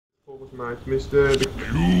volgens mij. Tenminste, de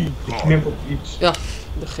knippelt iets. Ja,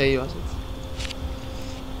 de G was het.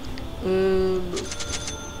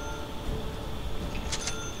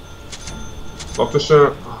 Wat is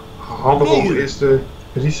handig om eerst te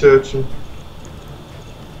researchen?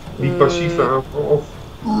 Die passieve aanval of?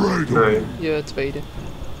 Nee. Je tweede.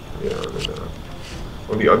 Ja, inderdaad.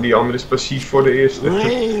 Want die andere is passief voor de eerste.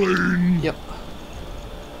 Ja.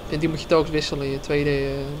 En die moet je telkens wisselen, je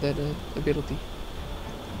tweede, derde ability.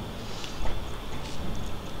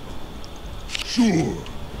 Sure.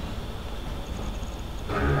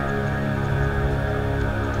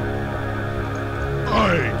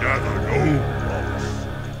 I gather no loss.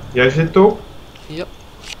 Jij zit top? Ja,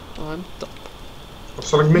 I'm top. Of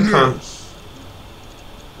zal ik misgaan?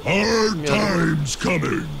 Hard times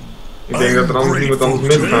coming. Ik denk dat er anders niemand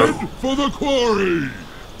anders misgaat. For the quarry.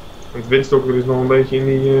 Het windstokker is nog een beetje in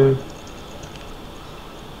die...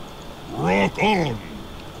 Rock on.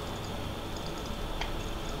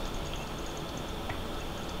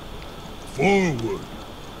 Forward.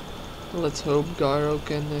 Let's hope Gyro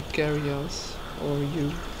can carry us, or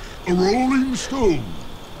you. A rolling stone.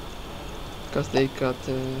 Because they got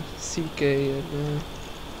CK and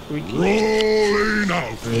Ricky. Rolling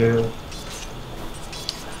out. Yeah.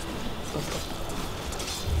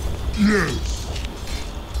 Yes.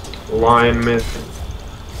 Lion myth.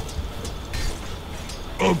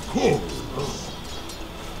 Of course.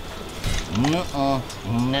 No.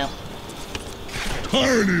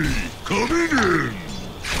 Tiny coming in.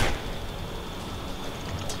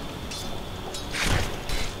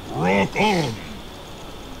 Rock on.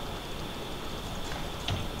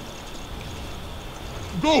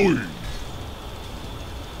 Going.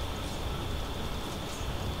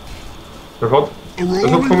 Wat? Dat is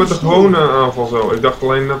ook gewoon met de gewone aanval zo. Ik dacht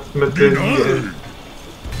alleen dat het met die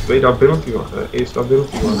tweede ability was. Eerste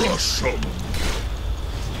ability was. Rush 'em.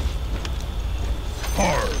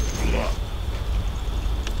 Hard luck.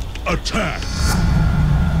 Attack.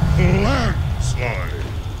 Landslide.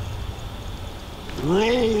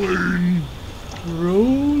 Rolling.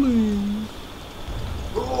 Rolling.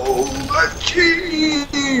 Oh, the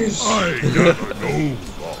cheese! I gather no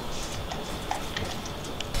loss.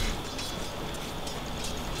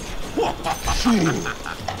 Sure.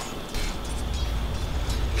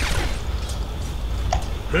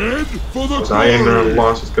 Head for the Als hij een quarry.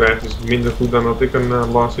 last hit krijgt, is het minder goed dan dat ik een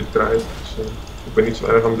last hit krijg. Dus ik ben niet zo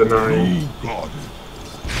erg aan het denaaien. You got it.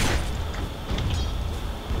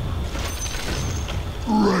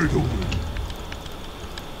 Right away.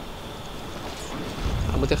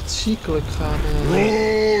 Hij moet echt ziekelijk gaan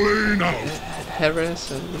Rolling out.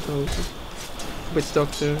 harassen en boven. Witch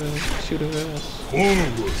Doctor, shoot her ass.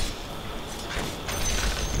 Forward.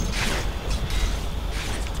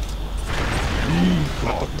 You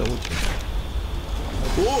got it.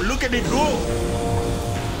 Oh, look at it go!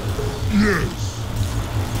 Yes.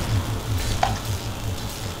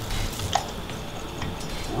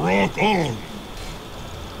 Rock on.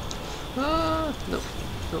 Ah, no.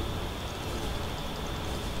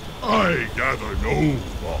 I gather no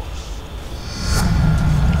loss.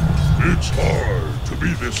 It's hard to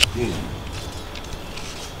be this good.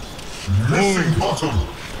 Missing bottom.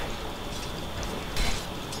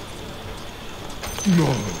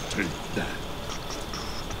 No, take that.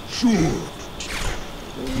 Sure.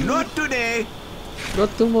 Not today!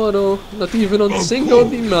 Not tomorrow. Not even on Of Cinco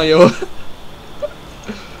de Mayo.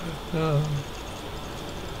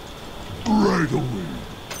 Right away.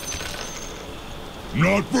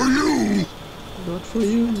 Not for you. Not for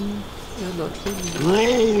you. And not for me.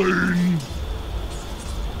 Rolling.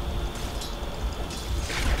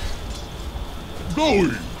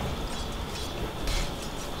 Going.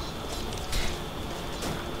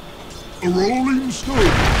 A rolling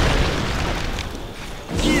stone.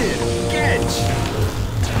 Catch!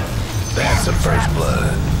 That's a first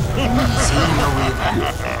blood.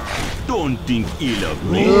 Don't think ill of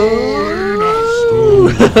me.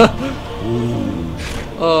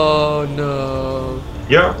 Oh no.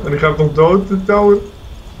 Ja, en die gaat nog dood, de tower.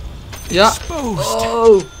 Ja. Exposed.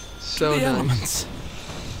 Oh. So The nice. elements.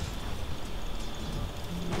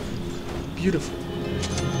 Beautiful.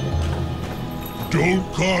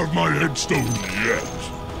 Don't carve my headstone yet.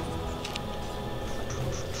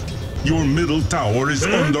 Your middle tower is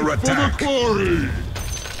Head under for attack. the quarry.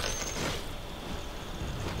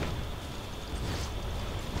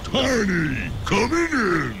 Tiny coming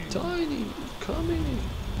in. Tiny coming in.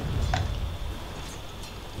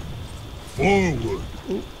 Forward.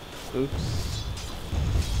 Oops.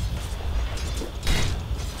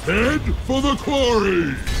 Head for the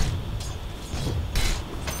quarry.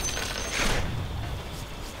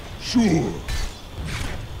 Sure.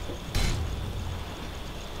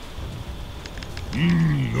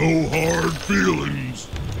 No hard feelings.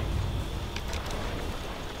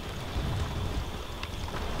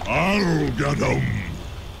 I'll get 'em.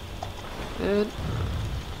 And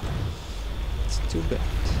it's too bad.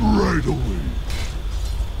 Right away.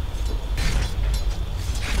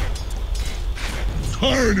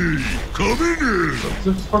 Tiny, coming in.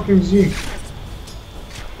 Dat is fucking ziek.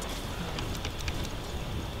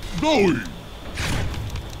 Going.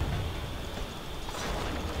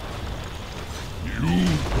 You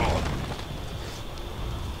got it.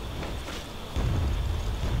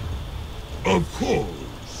 Of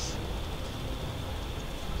course.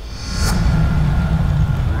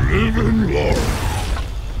 Live and learn.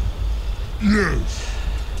 Yes.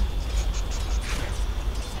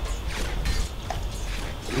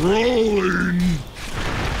 Rolling.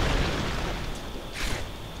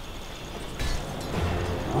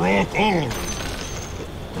 Rock on.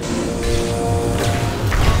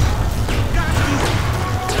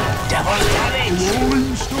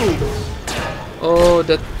 Rolling stone. Oh,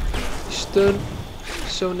 dat stun.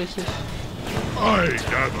 Zo netjes. I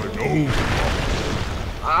gather no.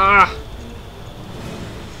 Ah!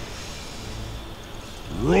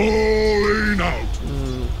 Rolling out.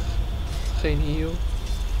 Geen heal.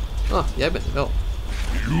 Ah, jij bent er wel.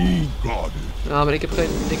 You got it. Ja, maar ik heb geen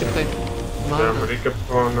mana. Ja, maar ik heb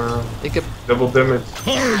gewoon Ik heb... double damage.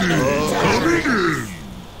 Tiny, coming in.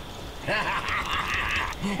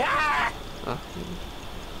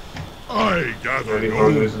 Ah, I Ja, gather die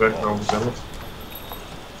gewoon no. dus weg naar mezelf.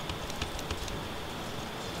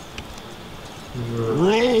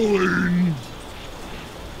 Rolling.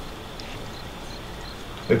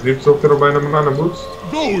 Het riep ook er al bijna mijn mana boots.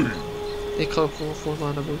 Going. ik ga voor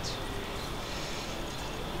mana boot.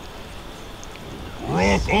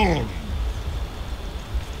 Rock on.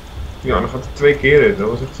 Ja, dan gaat het 2 keer in. Dat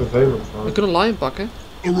was echt vervelend. We kunnen Lion pakken.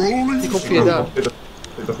 A rolling Die komt stone. via daar.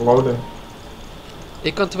 Dit er gewoon in.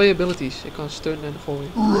 Ik kan 2 abilities. Ik kan stun en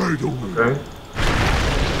gooien. Right away. Oké.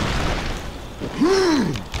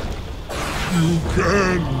 You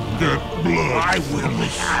can get blood. I will have my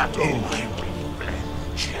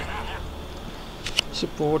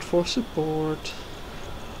Support for support.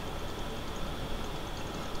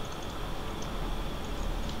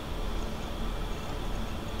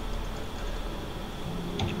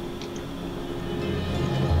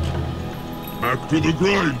 Back to the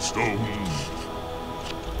grindstone.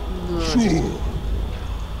 Nou, Sure.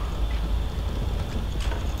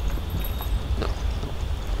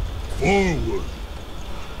 Forward.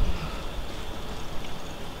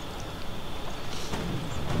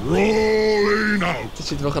 Rolling out. het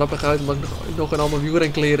ziet er wel grappig uit omdat ik nog in allemaal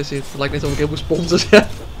wielren kleren zit. Het lijkt net alsof ik heel veel sponsors heb.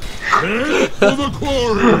 Head for the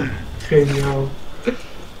quarry. Geniaal.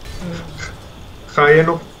 Ga je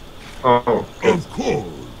nog... Oh, kut. Of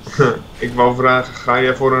course. Ik wou vragen, ga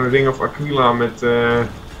je voor een ring of Aquila met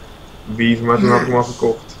beef, maar toen had ik hem al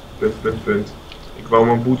gekocht. Punt. Ik wou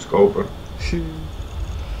mijn boots kopen.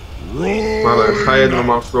 Maar ga je er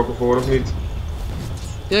normaal gesproken voor of niet?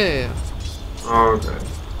 Ja. Oh, oké.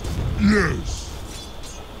 Yes.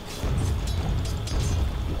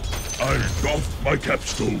 I doff my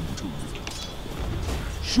capstone to you.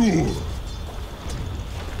 Sure.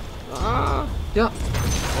 Ah, ja.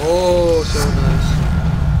 Oh, zo nice.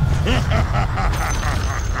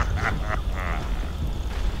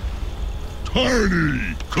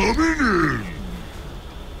 Tiny, coming in.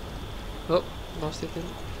 Oh, was dit in?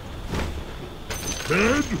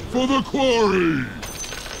 Head for the quarry.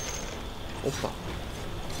 Hoppa.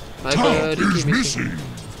 Wij Top hebben is Ricky missing. missing.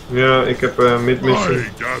 Ja, ik heb mid-mission.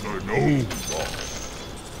 I gather no loss.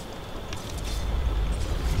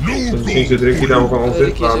 No Misschien zit Ricky daar gewoon Ricky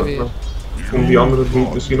is er onzichtbaar. weer. Komt die andere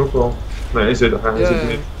doet misschien ook wel. Nee, hij zit er. Hij zit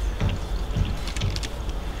niet.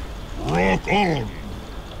 Rock on.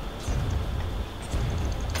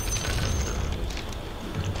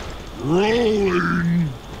 Rolling.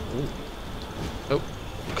 Oh.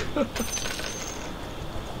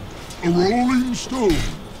 A rolling stone.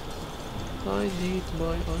 I need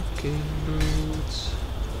my arcane boots.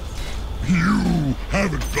 You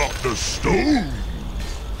haven't got the stone.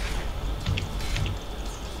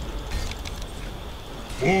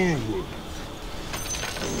 Forward.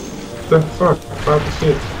 The fuck? What the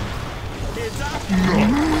shit?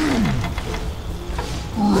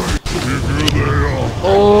 Here they are.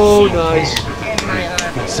 Oh, nice.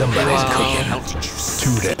 Somebody's Wow. cooking.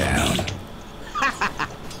 2 down.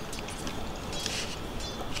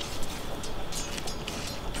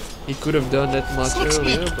 He could have done that much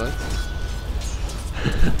earlier, but...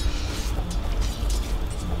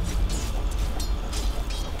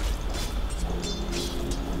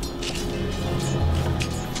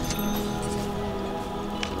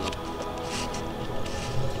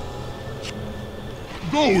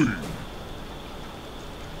 Going.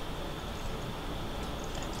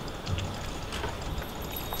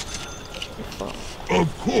 Of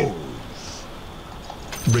course.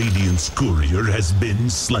 Radiant's courier has been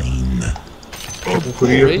slain. Een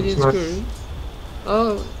courier Radiant volgens mij. Scurry.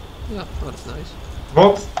 Oh, ja, oh, dat is nice.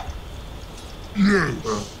 Wat? Yes.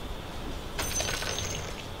 Oh.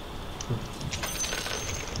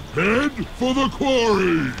 Head for the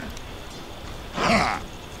quarry.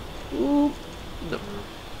 Oeh. No.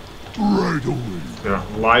 Right away. Ja,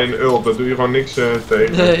 Lion Ult, daar doe je gewoon niks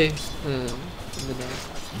tegen. Nee. Inderdaad.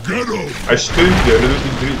 Get up. Hij stunt je, dan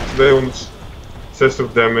doet hij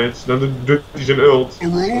 260 damage, dan doet hij zijn ult. A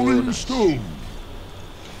rolling stone.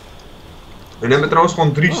 En hebben trouwens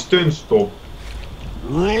gewoon 3 stuns top.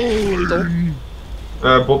 Rolling.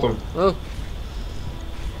 Bottom. Oh,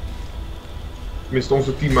 Tenminste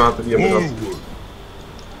onze teammaten die hebben dat. Forward.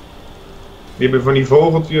 Die hebben van die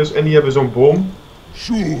vogeltjes en die hebben zo'n bom.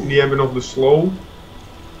 Sure. Die hebben nog de slow.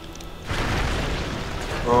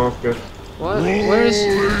 Oh, kut. what? Where is...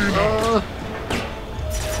 Oh.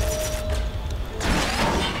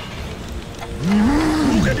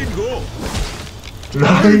 Look at it go!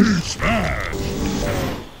 Nice! Smash.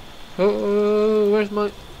 Oh, where's my...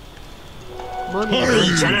 money?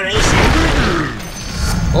 Regeneration!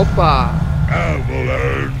 Hoppa.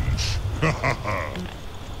 Avalanche.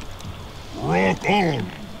 Rock on.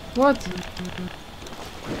 What?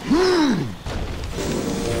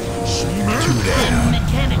 Smash.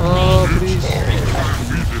 Oh, please.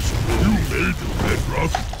 Be this. You made your bed,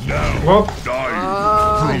 Ruff. Now Wat? die.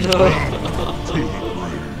 Ah, From no. ground to the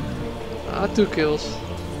grave. Ah, 2 kills.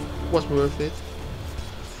 Was worth it.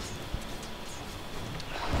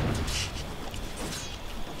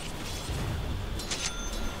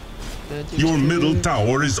 Your middle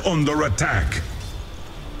tower is under attack.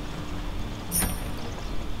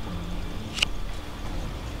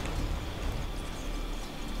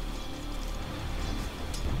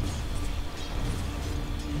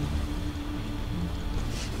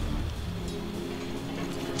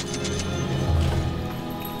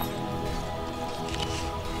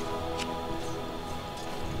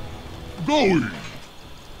 Going.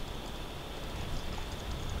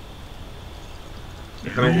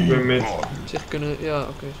 Ik ga denk ik weer mid. Op zich kunnen... Ja,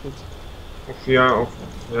 oké, is goed. Of ja, of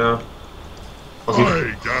ja. Als die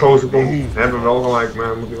I got gozer komt, no. hebben we wel gelijk,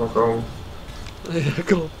 maar moet hij wel komen. Ja,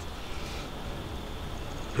 klopt.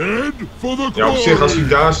 Head for the Ja, op zich als hij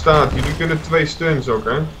quarry. daar staat, jullie kunnen 2 stuns ook,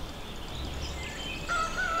 hè?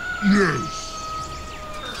 Yes.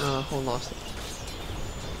 Ah, gewoon lastig.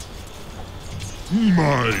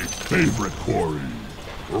 My favorite quarry.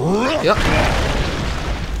 Rock. Ja.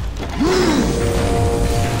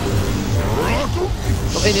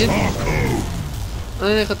 Nog 1 in.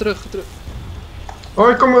 Nee, ga terug, ga terug. Oh,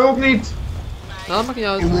 ik kan mijn ult niet! Nou, maakt niet A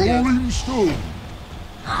uit. Maakt niet uit. rolling stone.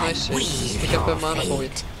 Nice. Ik heb mana voor je.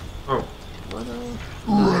 Oh, Mana.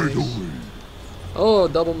 Right Nice. away.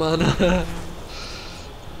 Oh, double mana.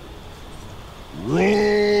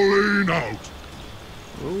 Rolling out.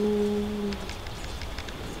 Oeh.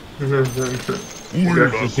 Ik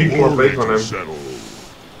krijg fysiek wat mee van hem. Settle.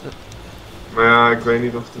 Maar ja, ik weet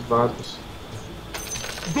niet of het waard is.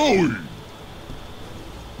 Going.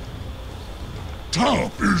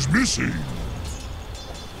 Top is missing.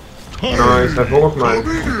 Nice, hij volgt mij.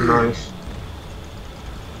 Nice.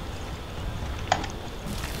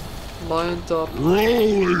 Lion top.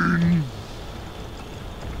 Rolling.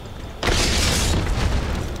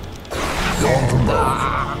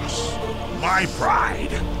 My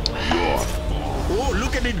pride. Oh,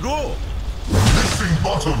 look at it go! Missing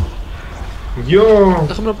bottom. Yo!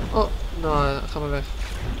 Dan gaan we op... Oh, nou, ga maar weg.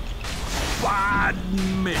 Bad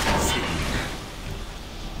medicine.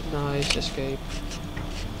 Nice, escape.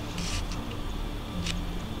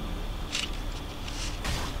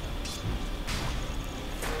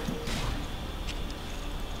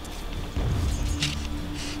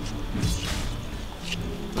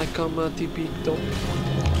 Hij kan TP top.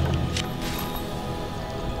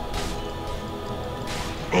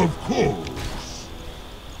 Of course.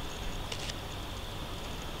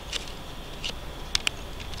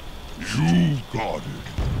 You got it.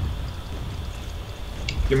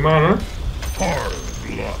 Je mana? Hard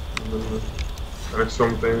luck. Dan kan ik zo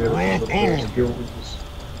meteen weer wat skill dus.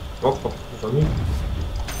 Wat dan niet?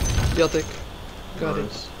 Die had ik. Got it.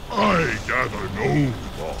 Nice. I gather no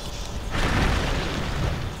loss.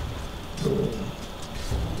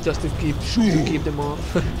 Just to keep them off.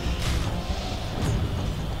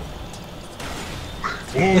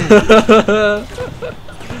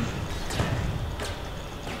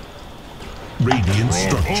 Radiant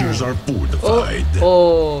structures are fortified.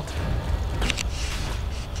 Oh.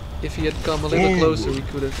 If he had come a little closer, we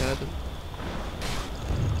could have had him.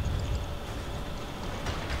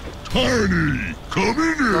 Tiny, come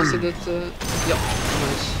in Was here. it ja,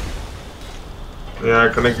 nice. Ja,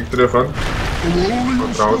 ik kan denk ik terug hoor.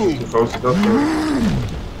 Maar trouwens, is die gozer dat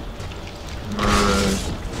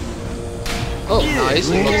Oh,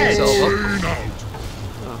 nice. Ik was het zelf al. Rain out.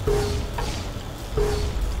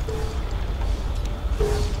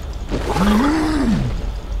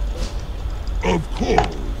 Of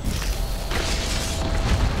course.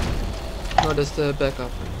 No, dat is de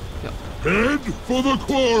backup. Ja. Head for the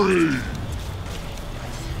quarry.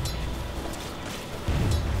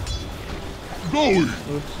 Going.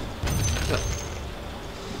 Goed. Ja.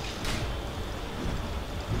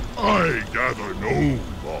 I gather no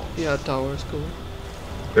more. Ja, tower is cool.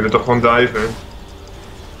 je kunt er toch gewoon diven.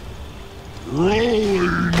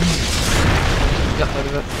 Rolling. Ja,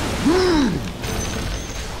 hebben we.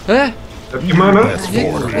 Hè? Heb je mana?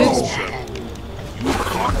 Hit.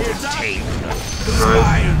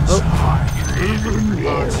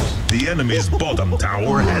 Nice. The enemy's bottom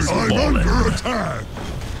tower has I'm fallen. under attack.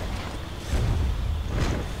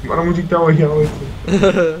 Waarom moet die tower hier altijd?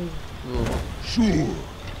 Sure.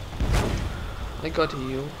 I got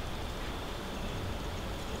heal.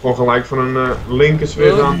 Gewoon gelijk van een linker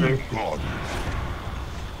sfeer aan denk ik. God.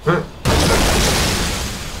 Huh?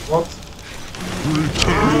 Wat?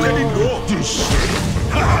 Let it go.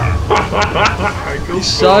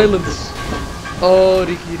 Silence. Oh,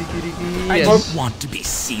 Riki. I Yes. don't want to be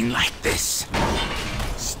seen like this.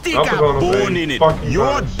 Stick Dat er a gewoon nog bone één. in it. Fucking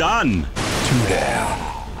You're nice. done. Two down.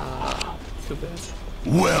 Too bad.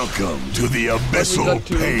 Welcome to the But we abyssal got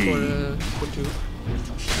two pain. for two.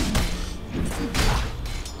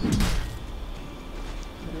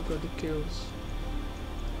 We got the kills.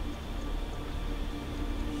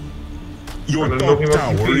 Your Kan er nog top iemand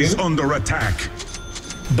tower verdienen? is under attack.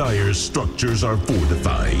 Dire's structures are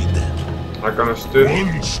fortified. Hij kan een stun.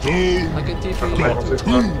 One stone, I can TP Gelijk you als too. ik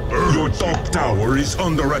maar. Your top tower is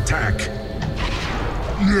under attack.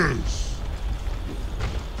 yes.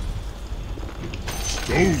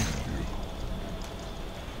 Stone.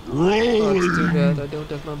 Oh, it's too Rolling. bad. I don't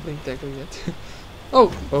have my blink dagger yet.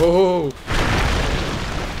 Oh.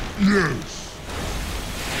 Yes.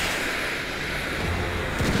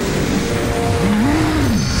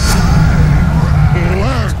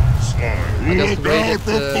 Landslide. I just Look waited, out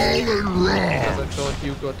the fallen Because I rock. thought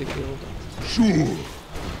you got the kill. Sure.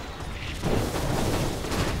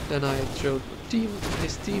 Then I showed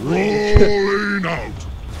his team. Rolling out.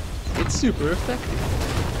 It's super effective.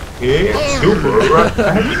 Yeah, super.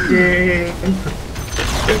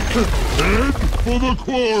 Head for the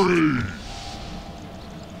quarry.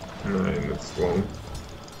 Nee, dat is gewoon.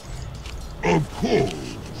 Of course.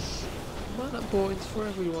 Mana points for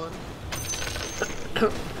everyone.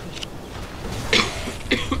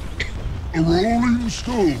 A rolling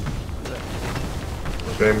stone.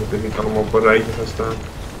 Oké, moet dit niet allemaal op een rijtje gaan staan.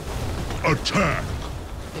 Attack.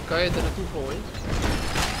 Ik kan je er naartoe gooien.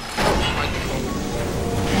 Oh, microphone.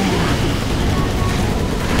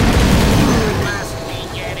 Must be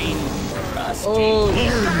getting rusty.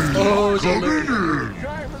 Oh, so Come lucky. in.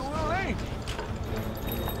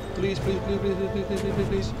 Please.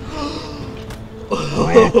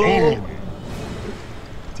 Rock on.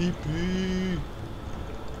 TP.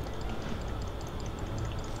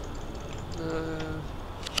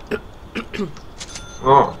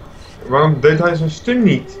 Oh, waarom deed hij zijn stun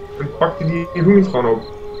niet? En pakte die groen niet gewoon op?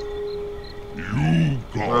 You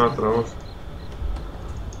got Ah, trouwens.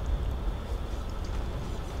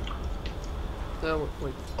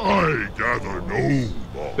 Wait. I gather no more.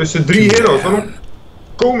 Tussen 3 heroes, waarom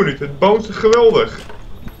komen niet? Het bounced geweldig.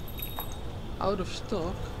 Out of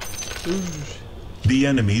stock. Oeh. The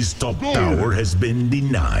enemy's top tower has been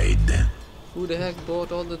denied. Who the heck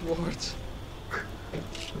bought all that ward?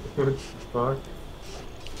 What the fuck?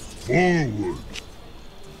 Forward.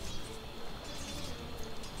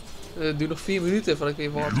 Doe nog 4 minuten voordat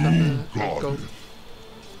ik weer ward kan kopen.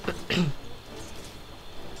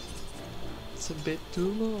 It's a bit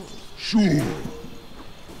too long. Sure.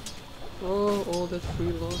 Oh, all that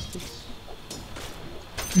free losses.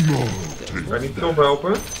 No. Kan je niet top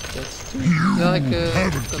helpen? That's too. Ja, ik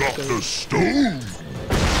Haven't kan got het the stone.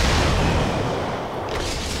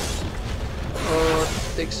 Oh,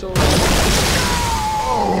 it takes so long.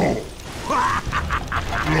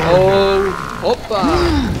 Oh, hoppa!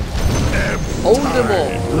 Own them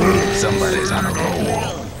all! Somebody's on a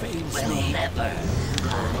roll.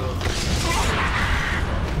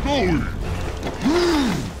 Going.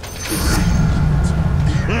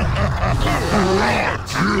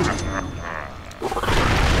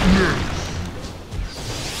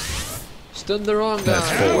 Thunder on, That's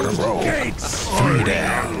guys. 4 in a row. 3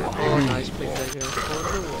 down. Oh, nice blink dagger. On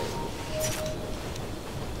the way.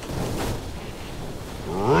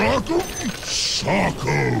 Rock'em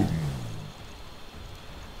sock'em.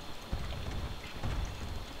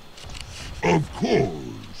 Of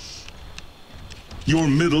course. Your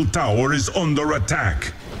middle tower is under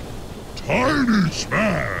attack. Tiny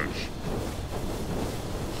smash.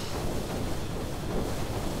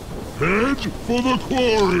 Head for the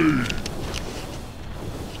quarry.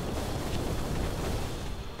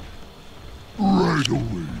 Right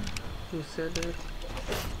away. Who said that?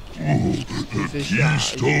 Oh, the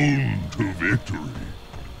keystone to victory.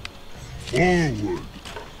 Forward.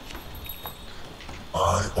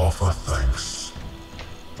 I offer thanks.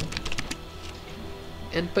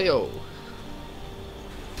 NPO.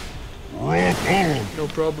 Rock on. No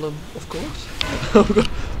problem, of course.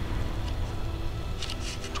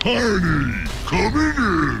 Tiny coming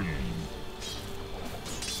in.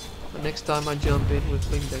 But next time I jump in with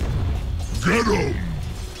blink dagger. Get 'em.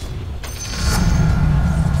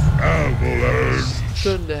 Avalanche.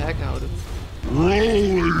 Stun the heck out of him.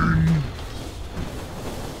 Rolling.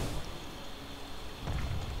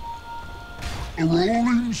 A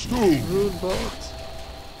rolling stone. Rune bot.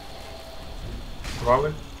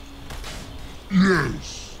 Vallen?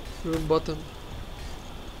 Yes. Rune bottom.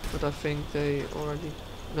 But I think they already...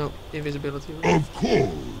 No, invisibility. Of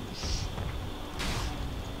course.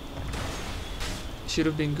 Should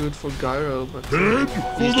have been good for Gyro, but... Head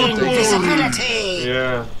for He's the not taking quarry.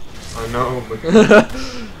 Yeah, I know, but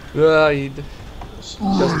Right.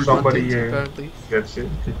 just somebody here Apparently. gets it.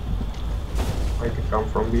 I can come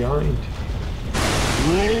from behind.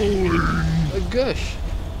 Rolling. A gush.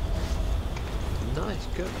 Nice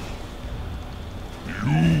gush.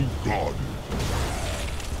 You got it.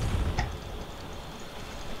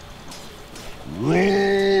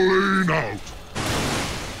 Rolling out.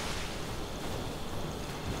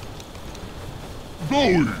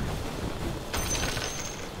 Going.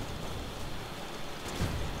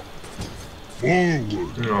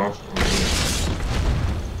 Forward. No.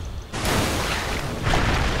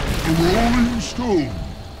 A rolling stone.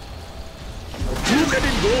 You let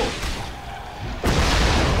him go.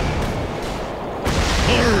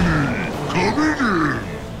 Tiny coming in.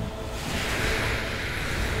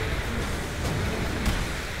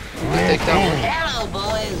 Take that one. Hello,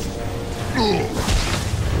 boys. No.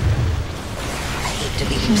 To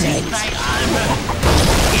be safe.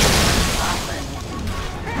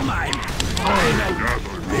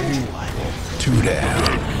 Gathering. 2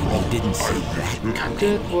 down. He didn't see that coming.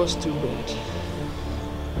 That was too bad.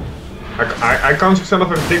 Hij kan zichzelf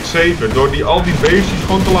een dik saven door al die beestjes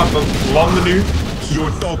gewoon te laten landen nu.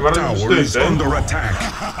 Your top Maar dat is tower is stunt, hè? under attack.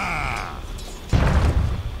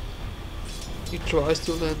 He tries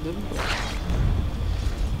to land them.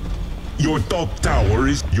 Your top tower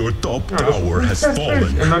Ja, dat is tower has vet.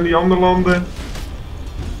 fallen. En dan die andere landen.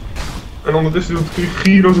 En ondertussen doet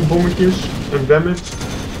Gyro zijn bommetjes en damage.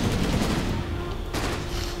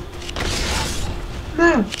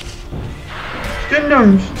 Nou.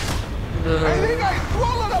 Stundoms.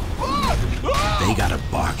 They got a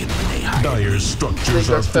bargain when they hire. Dire I think structures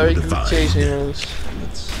are that's very good fortified. chase heroes.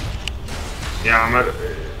 That's... Ja, maar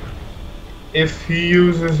if he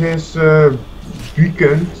uses his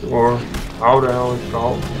beacon, or how the hell it's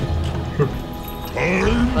called.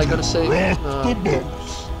 I gotta say, Rock the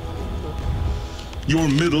boats. Your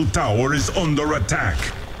middle tower is under attack.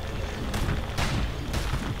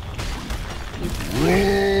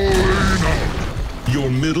 Rolling out. Your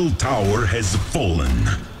middle tower has fallen.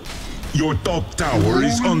 Your top tower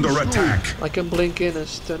is under attack. I can blink in and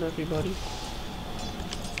stun everybody.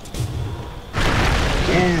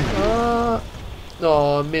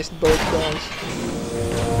 Oh, I missed both guys.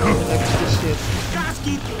 Extra shit.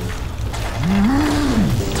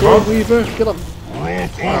 Gold Weaver, kill him.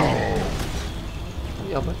 Rock on.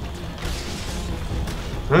 Jammer.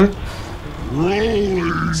 Huh?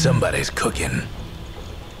 Rolling. Somebody's cooking.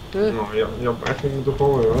 Nou, je had echt niet moeten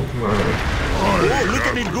gooien hoor. Maar Oh, look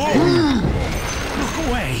at him go. Look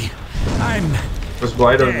away. I'm ik was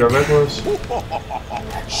blij dat ik daar weg was.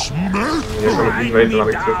 Smack. Je kan het niet weten wat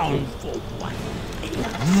ik terug doe. down for one.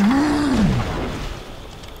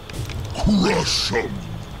 Crush 'em.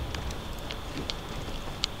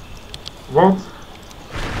 Wat?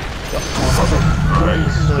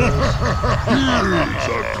 Here's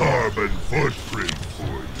a carbon footprint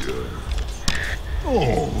for you.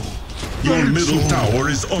 Oh, Your thanks middle all. tower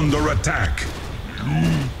is under attack.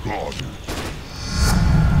 You got it.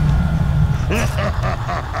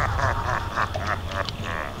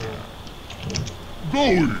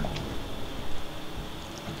 Going.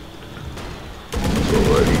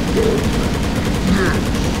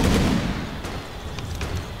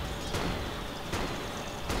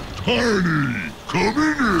 Tiny,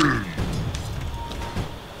 coming in.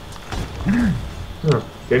 Yeah.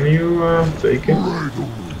 Can you take it? Right away.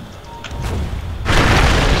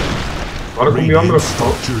 Waarom komt die andere Radiant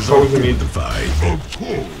structures are gozer niet? fortified. Of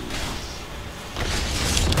course.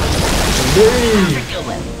 Nee!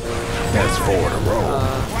 That's 4 in a row.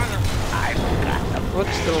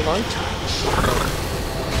 What's still alive?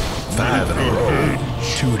 5 in a row.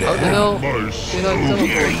 2 How the down. hell Nice. did I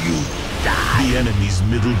teleport? The enemy's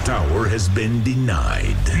middle tower has been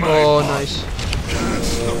denied. Oh, nice.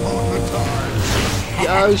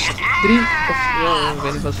 Juist. 3 of ja, ik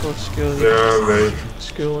weet niet wat voor skill. Ja, nee.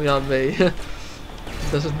 Skill, ja, B.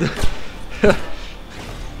 Dat is het.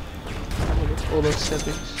 All those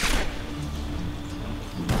settings.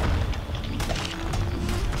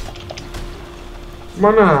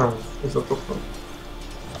 Mana! Is dat toch wel?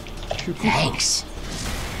 Thanks.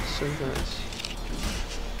 So nice.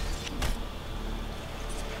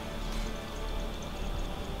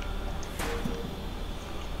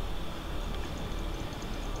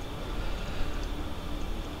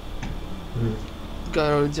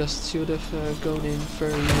 Gyro just should have gone in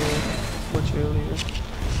very much earlier.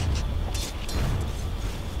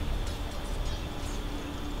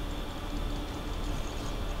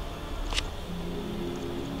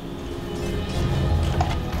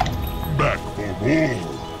 Back for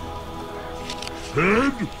more.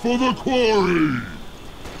 Head for the quarry.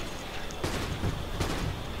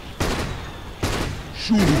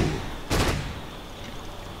 Sure.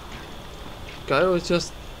 Gyro is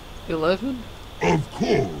just 11? Of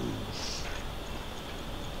course.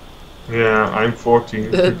 Yeah, I'm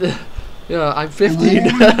 14. Yeah, I'm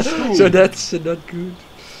 15, so that's not good.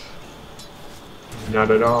 Not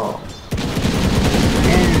at all.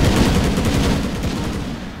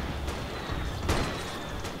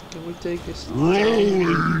 Can we take this?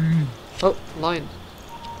 Rolling. Oh, lion.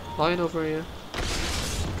 Lion over here.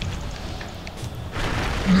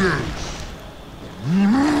 Yes.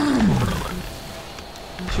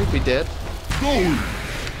 He should be dead. Going.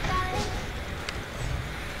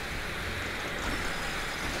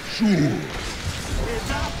 Sure.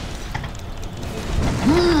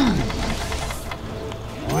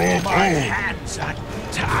 My hands are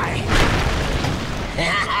tied.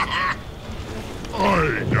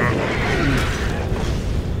 I got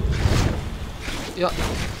Yeah.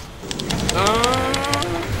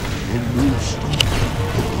 the loose.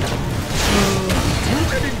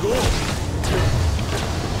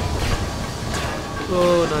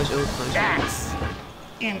 Oh, nice ult, nice ult. That's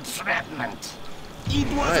entrapment. It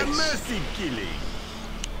was a Nice. mercy killing.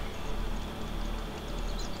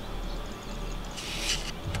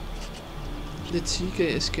 Did CK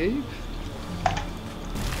escape?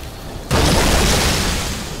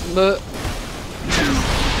 No.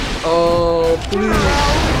 Oh,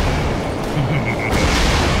 please.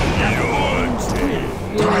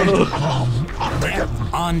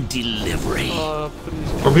 Death on delivery. Oh,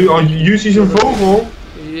 please. Oh, you see zijn vogel?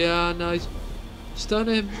 Yeah, nice. Stun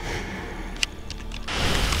him.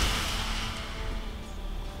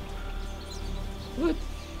 What?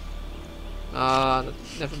 Ah,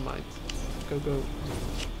 never mind. Go, go.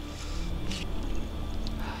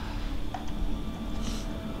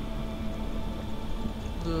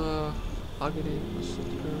 Agony.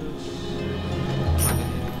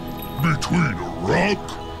 Between a rock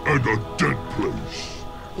and a dead place.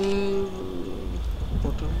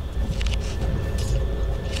 Bottom.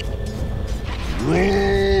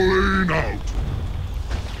 Rolling out.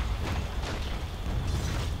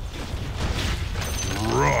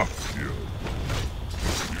 Rock you.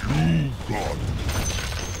 You got it.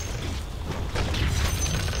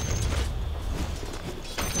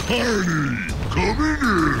 Tiny, coming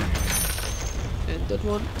in. And that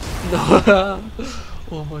one? No.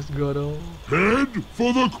 Almost got all. Head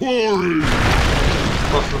for the quarry.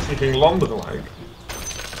 Was dat hij ging landen gelijk.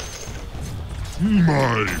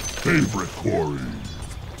 My favorite quarry.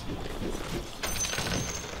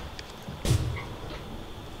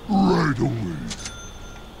 Right away.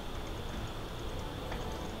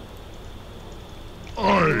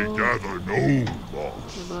 I gather no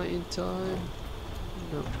loss. Am I in time?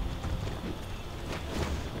 No.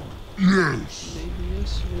 Yes. Maybe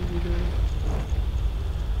yes, maybe no.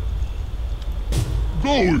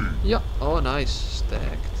 Going. Yeah. Oh, nice.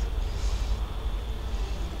 Stacked.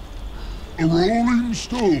 A rolling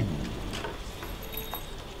stone.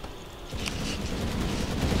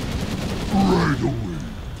 Right away.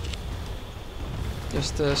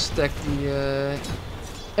 Just stack the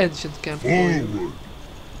ancient camp. For you.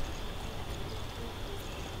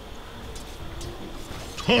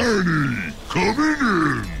 Forward. Tiny, coming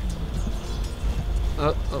in.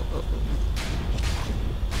 Oh, oh, oh.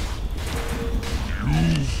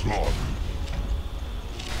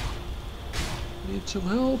 some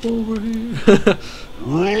help over here.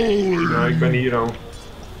 Ja, ik ben hier al.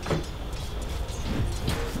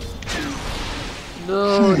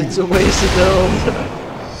 No, that's a wasted health.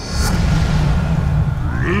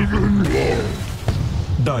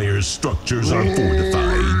 Dire's structures are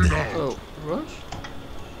fortified. Oh, rush?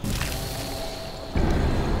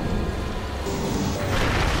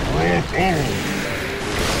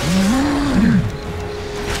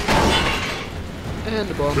 And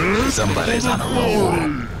the bomb. Somebody's on a roll.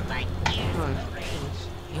 Like you,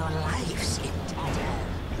 your life's in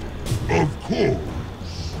tatters. Of course.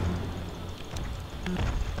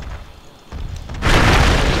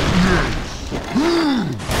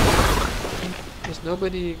 Is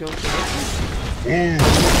nobody going to help me?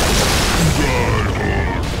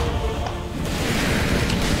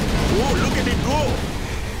 Oh, look at it go!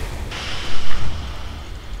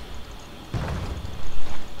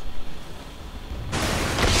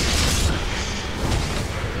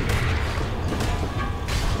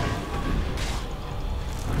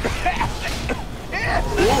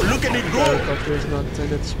 Oh, look at it go! Helicopter is not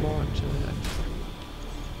that smart.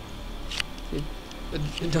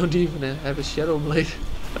 It don't even have a shadow blade.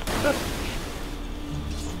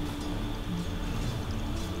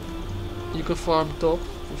 You can farm top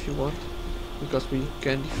if you want, because we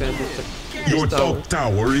can defend it. Your tower. top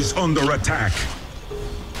tower is under attack.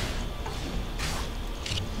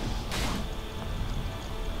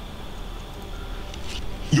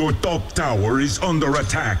 Your top tower is under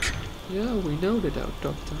attack. Yeah, we know that our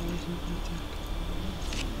top tower is under attack.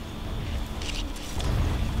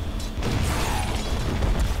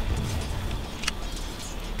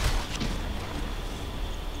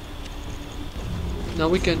 Now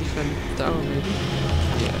we can defend the tower, maybe.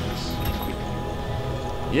 Yes.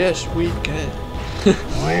 Yes, we can.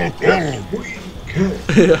 Yes, we can.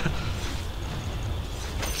 Yeah.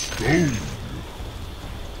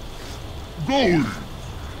 Going.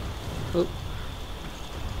 Oh.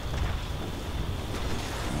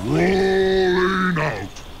 Rolling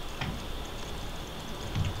out.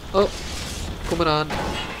 Oh, coming on.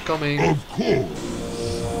 Coming. Of course.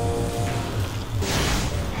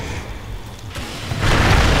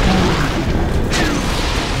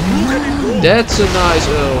 That's a nice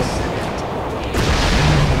ult.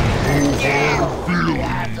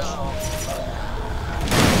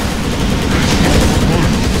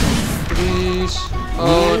 Please.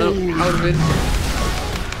 Oh no, out of it.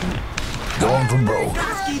 Going from broke.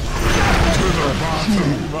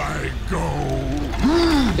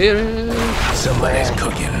 Here it is. Somebody's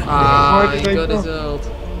cooking. Ah, he got his ult.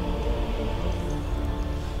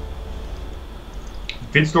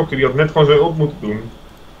 Witstokter die had net gewoon zijn ult moeten doen.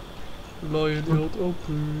 Lion ult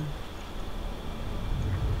open.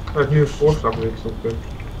 Hij heeft nu een voorslag Witstokter.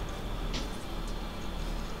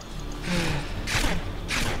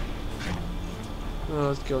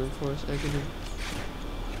 Oh, it's going for us, agony.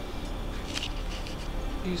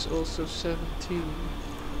 He's also 17.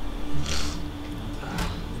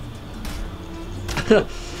 Ja.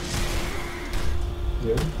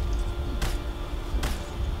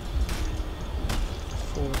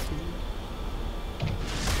 14.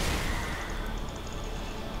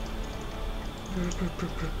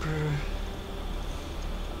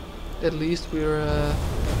 At least we're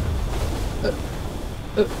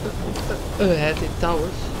ahead in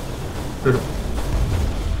towers.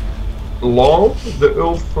 Lol, the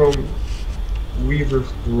ult from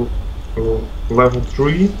Weaver's level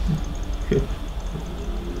 3.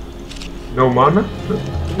 No mana?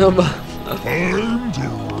 No, but Time to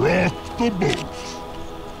rock the boat.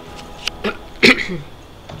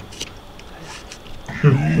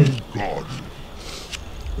 You got it.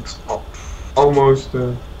 It's almost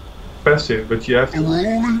passive, but you have to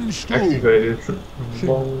Rolling stone. activate it.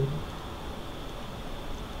 Lol.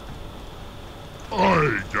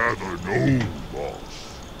 I gather no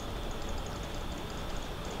loss.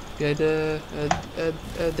 yeah, the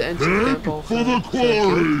engine Head camp al for the gekillt.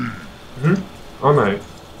 quarry. Oh nee.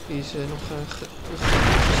 Die is nog gestemd.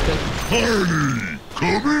 Tiny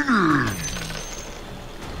coming in.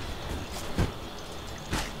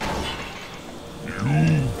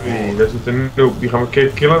 Nee, dat is een noob. Die gaan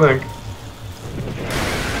we killen, denk ik.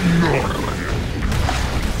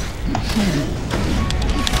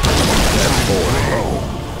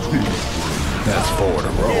 That's four in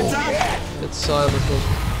a row. That silence was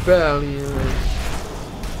barely in range.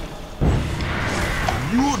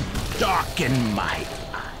 You darken my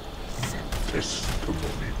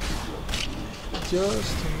Testimony.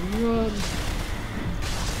 Just run.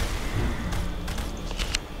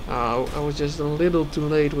 Oh, I was just a little too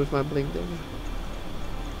late with my blink there.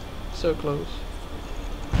 So close.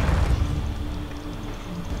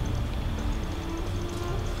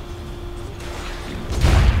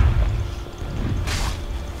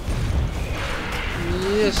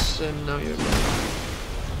 Yes, and now you're done.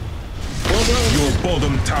 Your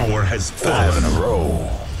bottom tower has fallen. 5 in a row.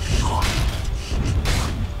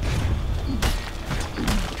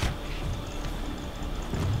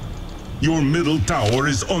 Your middle tower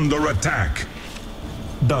is under attack.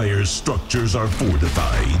 Dire's structures are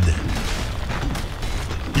fortified.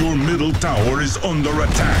 Your middle tower is under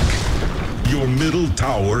attack. Your middle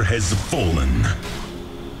tower has fallen.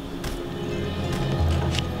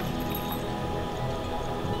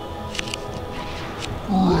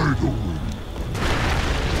 Right away.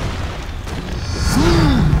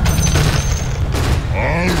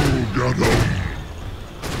 I'll get him.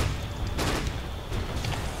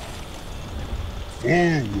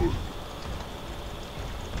 Forward.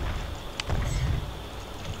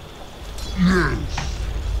 Yes.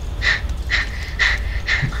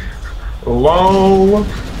 LOL!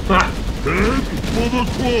 Ha! Head for the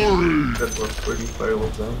quarry. That was pretty fail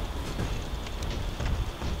of them.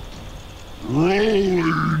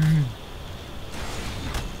 Rolling.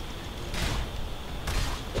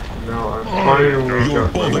 Now I'm finally Your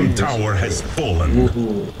got my bottom wings. tower has fallen.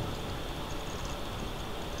 Woohoo.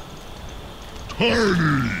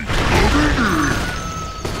 Tiny.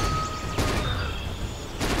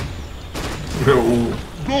 No,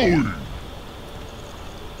 Going.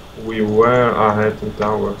 we were ahead in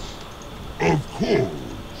towers. Of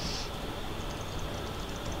course.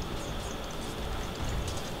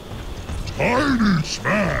 Tiny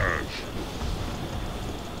smash.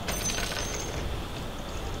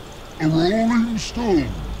 A rolling stone.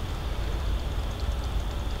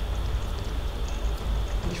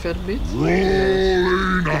 Defend mid?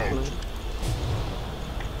 Rolling out.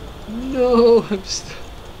 No, I'm stuck.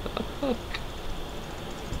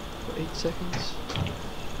 For 8 seconds.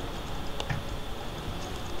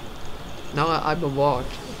 Now I'm a ward,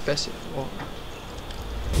 a passive ward.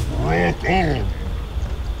 Rock on.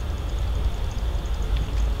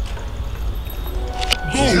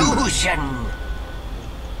 Illusion.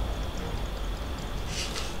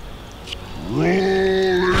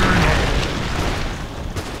 Rolling out.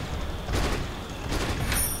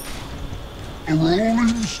 A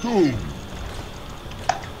rolling stone.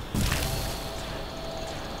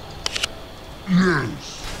 Yes.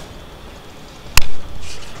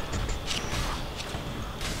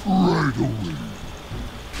 Right away.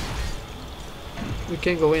 We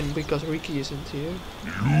can go in because Riki isn't here.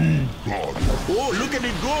 You got it. Oh, look at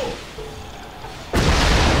it go!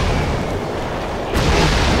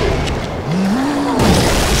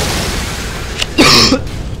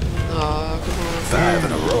 Ah, come on. 5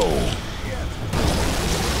 in a row.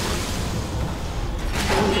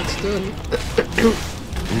 Oh, that's done.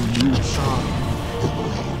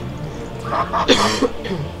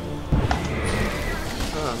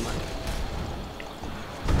 Ah, man.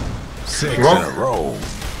 6 Wat? in a row.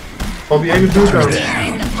 Van die ene dude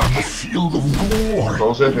aan. A field of Ik war.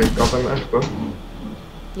 zal zeggen, ik had hem echt hoor.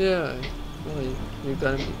 Yeah, well, you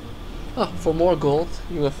got him. Ah, for more gold,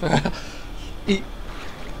 you have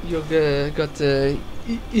got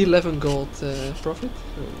 11 gold profit.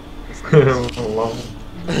 Lol.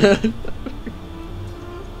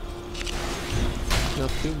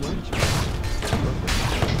 Not too much.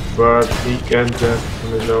 But he can't just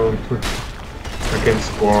on his own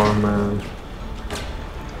against Storm. And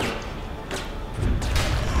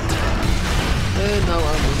now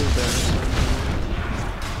I'm moving back.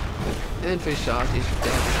 And Vishati is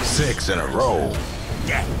dead. 6 in a row.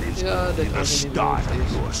 Yeah, that wasn't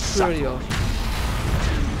is pretty off.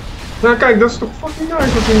 Nou kijk, dat is toch fucking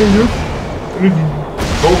nice wat hij nu doet. Nu die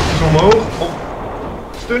boogjes omhoog. Op.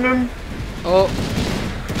 Stun hem. Oh.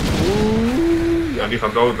 Oeh. Ja, die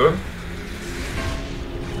gaat dood hè.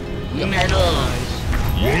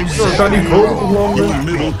 Medals. Zo, daar die boogjes landen. Your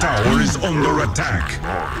middle tower is under attack.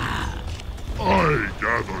 I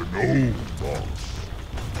gather no loss.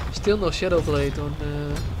 Still no Shadow Blade on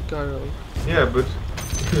Gyro. Yeah, but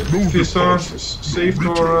Visage saved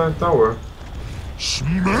our tower.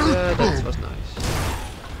 Yeah, that was nice.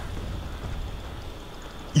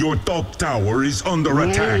 Your top tower is under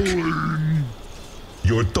attack.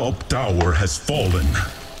 Your top tower has fallen.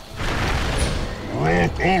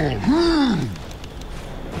 Rock on.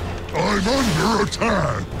 I'm under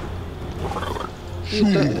attack.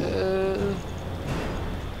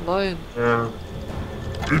 Lion. Yeah.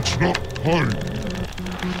 It's not time.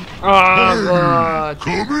 Ah, what?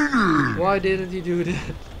 Come in. Why didn't he do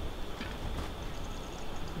that?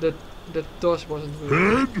 That toss wasn't good.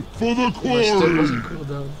 Head for the My stun wasn't quarry.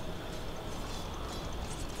 cooldown.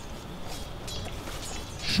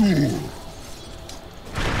 Sure.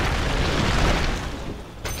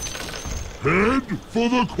 Head for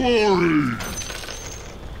the quarry.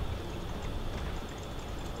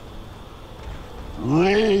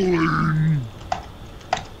 Rolling.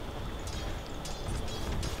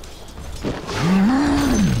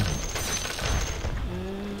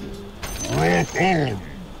 Rock on.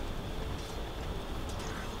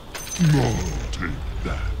 Now take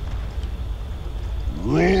that.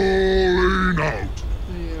 Rolling out.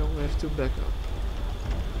 Yeah, we have to back up.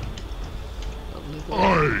 A little.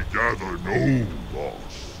 I gather no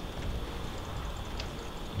loss.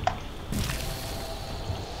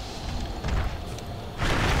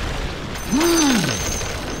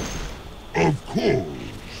 Of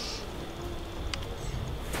course.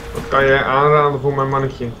 Wat kan jij aanraden voor mijn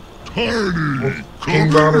mannetje? Tiny,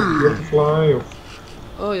 King come Bar of in. Butterfly? Of...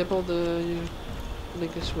 Oh, je hebt al de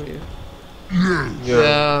link is weer. Yes.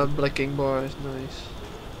 Ja, Black King Bar is nice.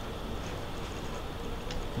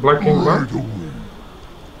 Black King Bar? Right away.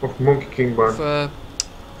 Of Monkey King Bar? Of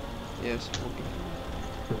yes, Monkey.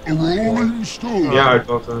 A rolling stone. Ja, uit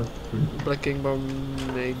dat. Black King Bar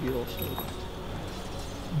maybe also.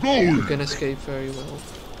 Going. You can escape very well.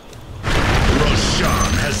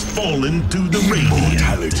 Roshan has fallen to the radiant.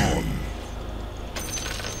 Forward.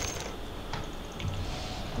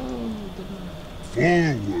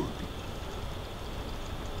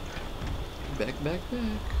 Back.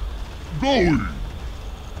 Going. Forward.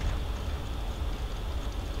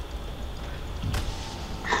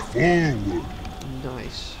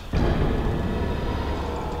 Nice.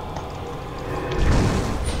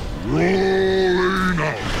 Rolling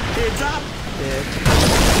out. Heads up. Dead.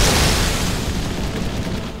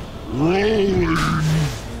 Rolling.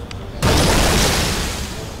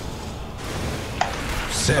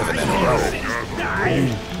 7 in a row.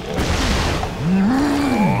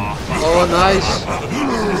 Oh, nice.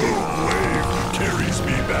 Carries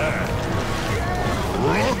me back.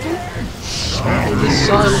 The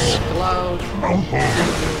sun's cloud.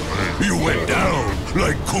 You went down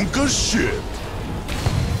like Kunka's ship.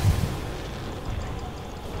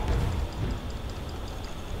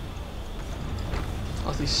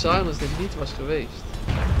 Als die silence er niet was geweest,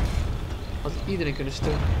 had iedereen kunnen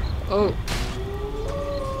steunen. Oh.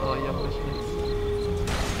 Oh, jammer dat je niet.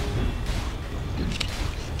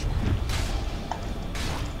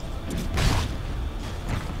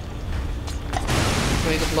 Ik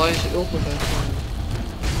weet of Lions zijn ult nog heeft.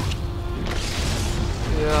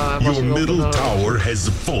 Ja, hij was Your er middle tower has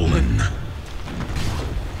fallen.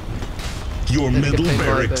 Your middle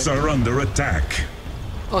barracks are under attack.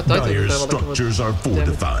 Oh, tijd Dire heeft wel lekker wat structures are damage.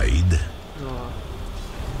 fortified. Oh.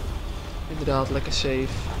 Inderdaad, lekker safe.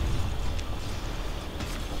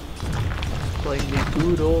 Playing the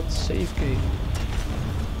good old save game.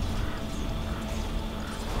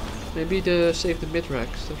 Maybe save the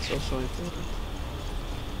mid-racks, that's also important.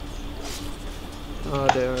 Oh,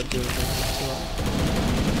 they are doing it as well.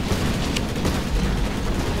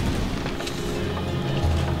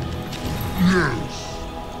 Yes.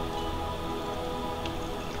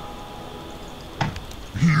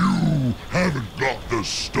 You haven't got the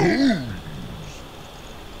stones.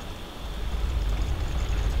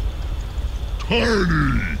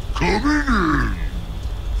 Tiny, coming in.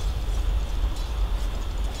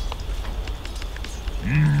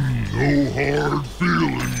 No hard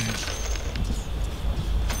feelings.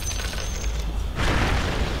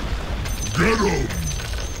 Get 'em.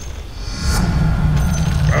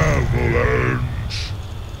 Avalanche.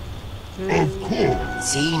 Of course.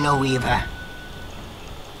 See no weaver.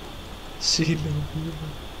 See no.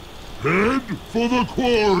 Head for the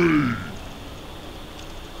quarry.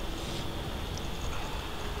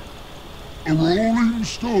 A rolling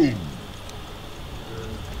stone.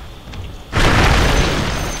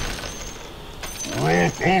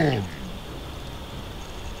 Rock on.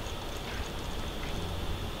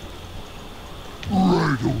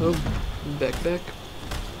 Right away. Oh, back.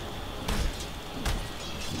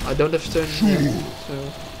 I don't have stun here, so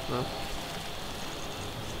no.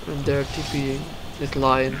 And they're TPing this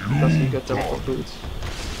lion because he got teleport boots.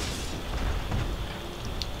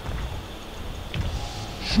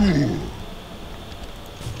 Sure.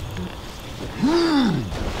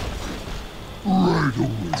 Right away.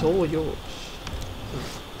 It's all yours.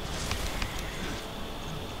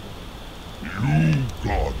 You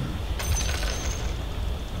got it.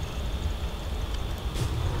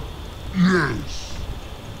 Yes.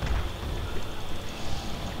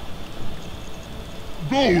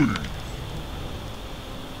 Going.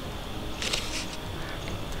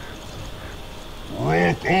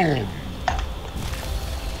 Rock on.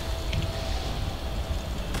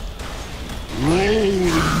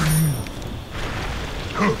 Rolling.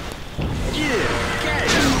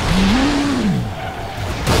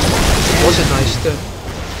 Was a nice stun.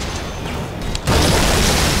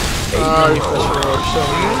 Ah, you fast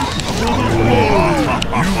forward,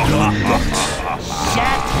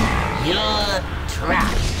 Shut your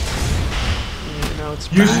trap. Now it's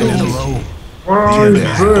You back. see? Why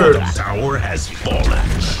is bird? Bottom tower has fallen.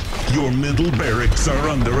 Your middle barracks are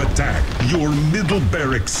under attack. Your middle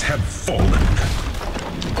barracks have fallen.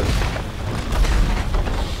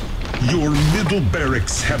 Your middle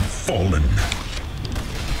barracks have fallen.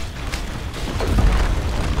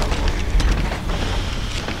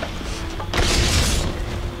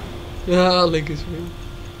 Ja, Link is mee.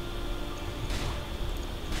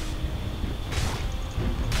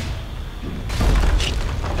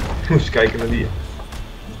 Eens kijken naar die.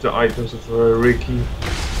 De items of Ricky.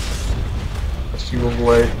 Assuming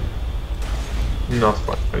blade. Not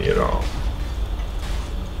funny at all.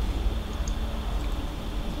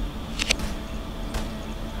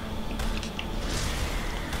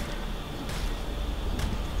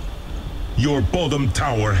 Your bottom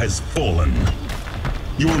tower has fallen.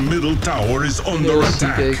 Your middle tower is under Yes,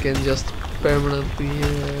 attack. CK can just permanently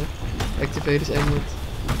activate his amulet.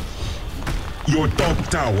 Your top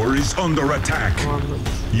tower is under attack. Armament.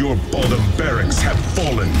 Your bottom barracks have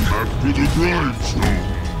fallen. Back with the grindstone.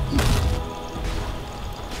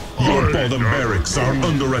 Your bottom barracks are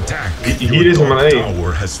under attack. Hier Your is er maar top één.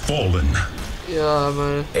 tower has fallen. Ja,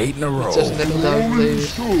 maar 8 in a row. 36.000 leden.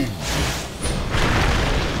 Stone.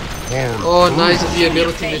 Oh, nice, the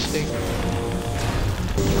ability missing.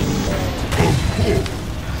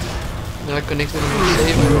 Ja, connect with him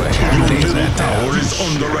saver. Your middle tower is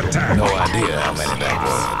under attack. No idea how many that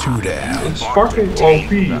was. 2 down. It's fucking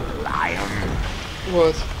OP.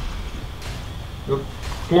 What? Dat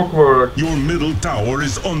clockwork. Your middle tower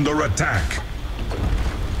is under attack.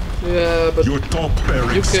 Yeah, but Your top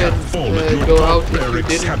barracks you can, have fallen. Your go top out if you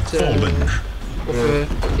barracks have didn't, fallen.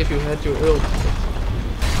 of, if you had your ult.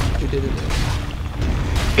 You didn't.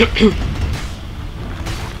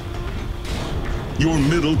 Your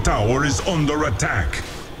middle tower is under attack.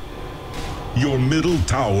 Your middle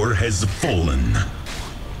tower has fallen.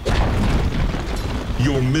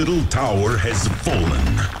 Your middle tower has fallen.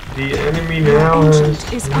 The enemy now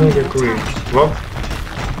has mega creeps. Wat?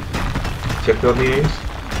 Zeg dat niet eens.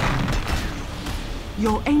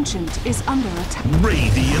 Your ancient is under attack.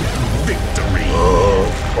 Radiant victory. Oh,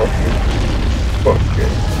 fuck you. Fuck you.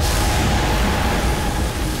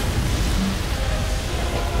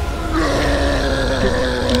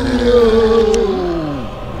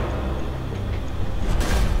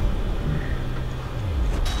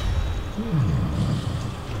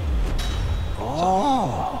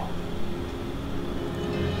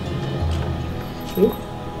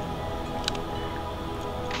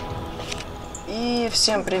 И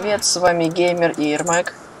всем привет, с вами Геймер и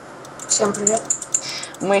Ермак. Всем привет.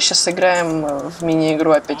 Мы сейчас играем в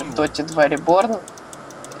мини-игру опять в Dota 2 Reborn.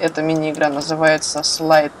 Эта мини-игра называется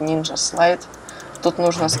Slide Ninja Slide. Тут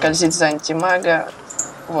нужно скользить за антимага,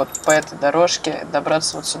 вот по этой дорожке,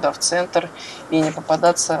 добраться вот сюда в центр и не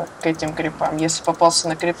попадаться к этим крипам. Если попался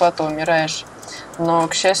на крипа, то умираешь. Но,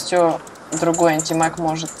 к счастью, другой антимаг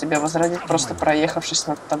может тебя возродить, просто проехавшись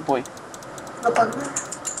над тобой. Ну погнали.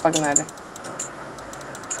 Погнали.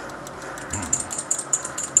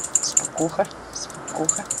 Спокуха,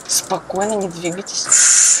 спокуха. Спокойно, не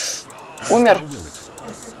двигайтесь. Умер.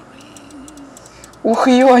 Ух,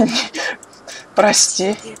 Йонь.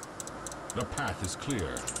 Прости.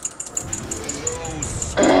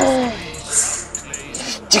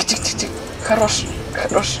 Тихо. Хорош,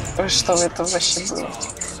 хорош. Ой, что это вообще было?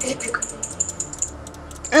 Эпик.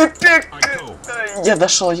 Эпик! Я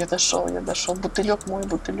дошел. Бутылек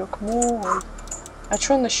мой. А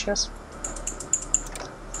чё он исчез?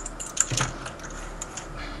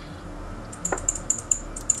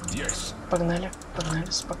 Погнали,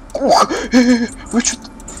 Ух! Вы чё?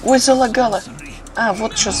 Ой, залагало. А,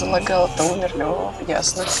 вот что залагало-то, умерли. О,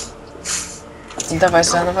 ясно. Давай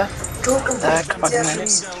заново. Так, погнали.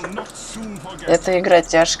 Эта игра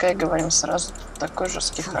тяжкая, говорим сразу. Такой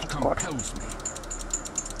жесткий хардкор.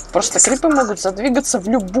 Просто крипы могут задвигаться в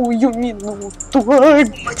любую минуту.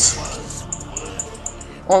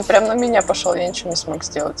 Он прям на меня пошел, я ничего не смог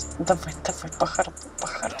сделать. Давай, по харду.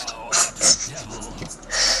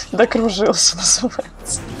 Докружился,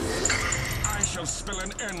 называется.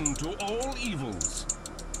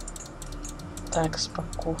 Так,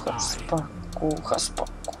 спокуха.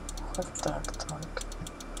 Так.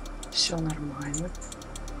 Все нормально.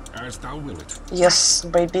 Yes,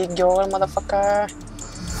 baby girl, motherfucker.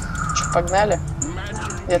 Че, погнали?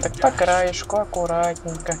 Я так по краешку,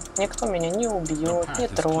 аккуратненько. Никто меня не убьет, не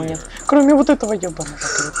тронет. Кроме вот этого ебаного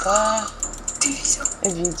крипа. Ты видел?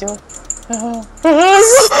 Видел.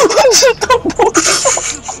 За тобой.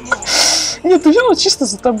 Нет, ты видел, чисто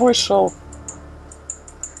за тобой шел.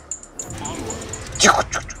 Тихо,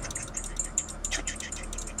 тихо.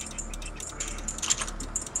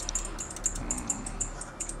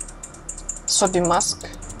 Соби Маск.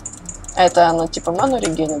 Это оно типа ману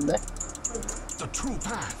регенит, да?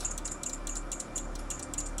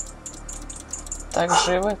 Так,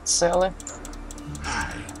 живы, целы.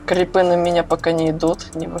 Крипы на меня пока не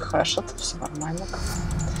идут, не выхашат, все нормально.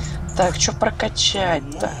 Так, что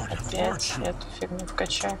прокачать-то? Опять эту фигню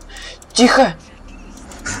вкачаю. Тихо!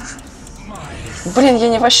 Блин,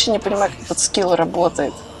 я вообще не понимаю, как этот скилл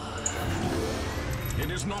работает.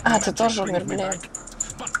 А, ты тоже умер, блин.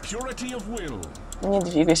 Не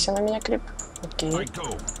двигайся на меня, Крип. Окей.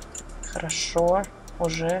 Хорошо.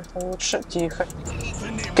 Уже лучше. Тихо.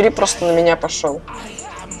 Крип просто на меня пошел.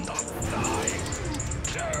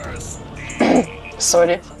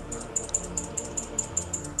 Сори.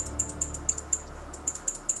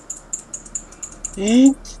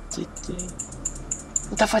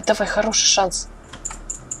 Давай, давай, хороший шанс.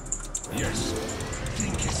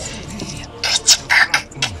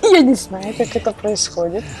 Я не знаю, как это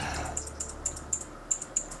происходит.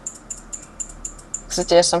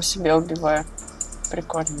 Кстати, я сам себя убиваю.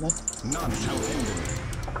 Прикольно, да?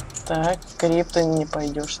 Так, Крип, ты не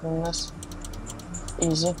пойдешь на нас.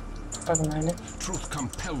 Изи. Погнали.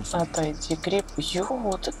 Отойди, Крип. Ё,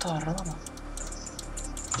 вот это рано.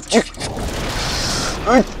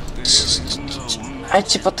 А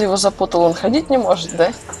типа ты его запутал, он ходить не может,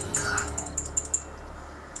 да?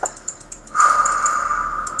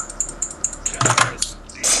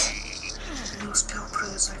 Не успел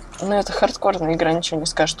произойти. Ну это хардкорная игра, ничего не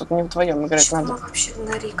скажешь. Тут не вдвоем играть Почему надо. вообще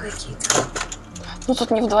нари какие-то? Ну тут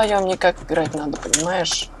не вдвоем никак играть надо,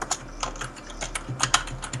 понимаешь?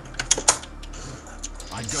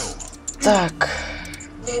 Так.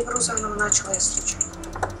 Я игру заново начала, если что.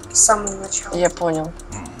 С самого начала. Я понял.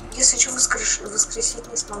 Если что, воскресить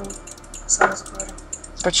не смогу. Сразу говорю.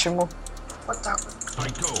 Почему? Вот так вот.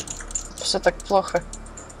 Все так плохо.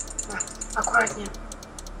 Да. Аккуратнее.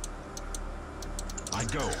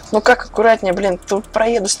 Ну как аккуратнее, блин, тут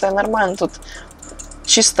проеду-то я нормально, тут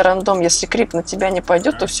чисто рандом, если Крип на тебя не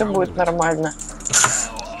пойдет, то все будет нормально.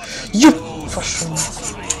 Ёп, пошел.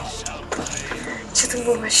 Что-то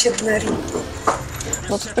мы вообще нари.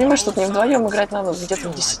 Ну тут понимаешь, тут не вдвоем играть надо, где-то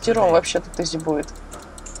 10-ром вообще тут изи будет.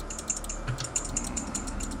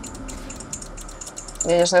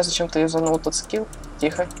 Я не знаю, зачем ты юзанул тот скилл.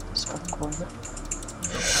 Тихо, спокойно.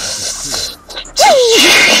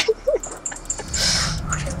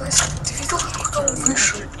 Ты видел, кто он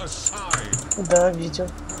вышел? Да, видел.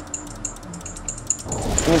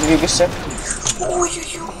 Не двигайся.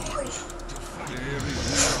 Ой-ой-ой.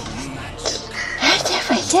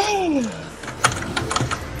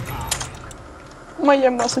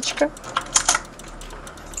 Моя масочка.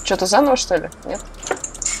 Что-то заново, что ли? Нет?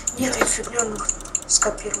 Нет, я фигленных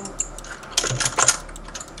скопировал.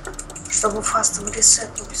 Чтобы фастом ресет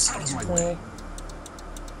написать. Ой.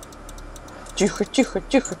 Тихо, тихо,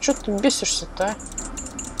 тихо. Чё ты бесишься-то, а?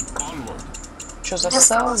 Чё, Мне засал,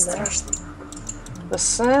 стало да? страшно.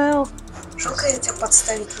 Засал. Жалко, я тебя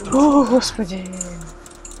подставить не могу. О, господи.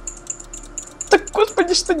 Так,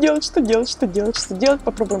 господи, что делать, что делать, что делать, что делать?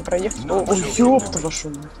 Попробуем проехать. О, ёпта вашу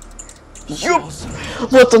мать. Ёп!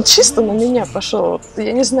 Вот он чисто на меня пошел. Вот,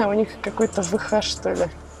 я не знаю, у них какой-то ВХ, что ли.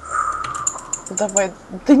 Давай.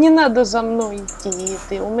 Да не надо за мной идти.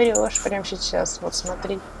 Ты умрешь прямо сейчас. Вот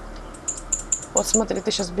смотри. Вот смотри, ты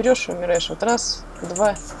сейчас берешь и умираешь. Вот раз,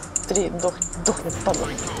 два, три. Дохнет, падла.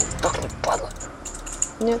 Дохнет, падла.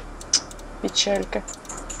 Нет. Печалька.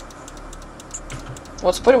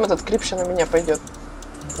 Вот спорим, этот Крип на меня пойдет.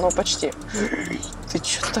 Ну, почти. Ты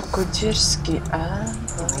чё такой дерзкий, а?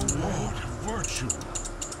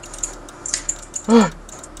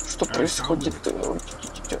 Что происходит?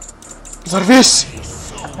 Взорвись!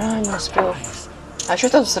 А, не успел. А что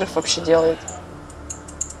этот взрыв вообще делает?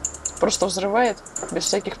 Просто взрывает? Без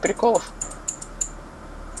всяких приколов?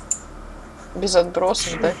 Без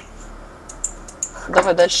отбросов, да?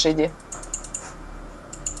 Давай дальше иди.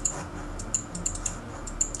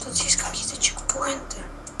 Тут есть какие-то чекпоинты.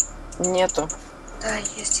 Нету. Да,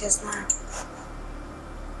 есть, я знаю.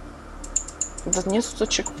 Да нету тут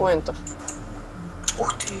чекпоинтов.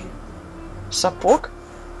 Ух ты. Сапог?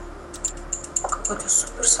 Какой-то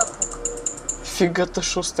супер сапог. Фига ты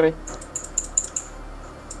шустрый.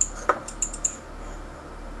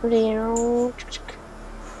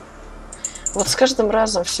 Вот с каждым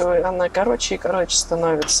разом все она короче и короче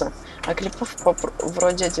становится. А клипов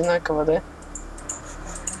вроде одинаково, да?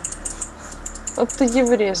 Вот ты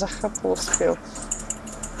еврей, за хапу успел.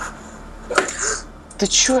 Ты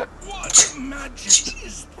чё?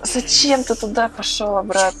 Зачем ты туда пошел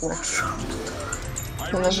обратно?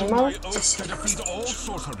 Ты нажимал?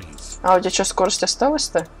 А у тебя что, скорость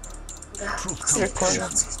осталась-то? Да. Прикольно.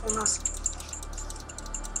 У нас.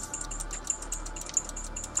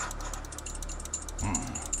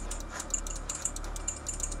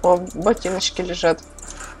 О, ботиночки лежат.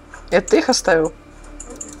 Это ты их оставил?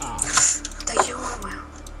 Да ё-моё.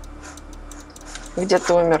 Где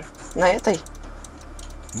ты умер? На этой?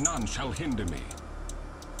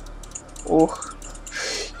 Ух.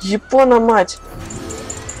 Япона, мать.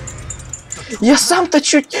 Я сам-то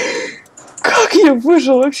чуть... Как я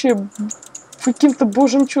выжил вообще? Каким-то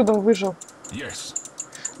божьим чудом выжил.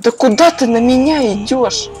 Да куда ты на меня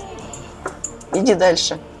идешь? Иди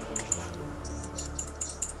дальше.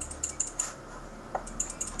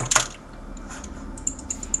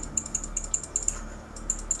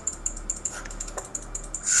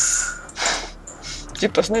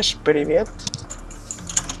 Типа, знаешь, привет.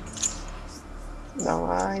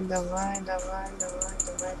 Давай, давай, давай, давай,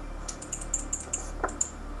 давай.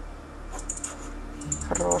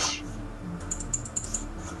 Хорош.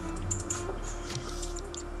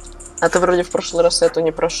 А ты вроде в прошлый раз эту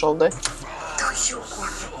не прошел, да? Да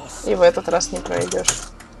ё-моё. И в этот раз не пройдешь.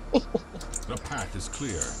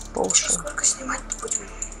 По ушам. Сколько снимать-то будем?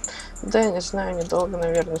 Да, я не знаю, недолго,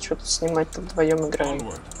 наверное, что тут снимать-то вдвоем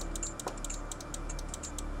играем.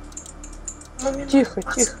 Ну, минут Тихо,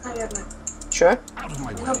 20, тихо. наверное. Чё?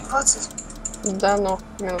 Минут 20. Да, ну,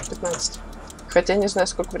 минут 15. Хотя не знаю,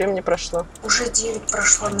 сколько времени прошло. Уже 9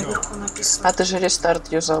 прошло, наверху написано. А ты же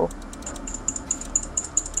рестарт юзал.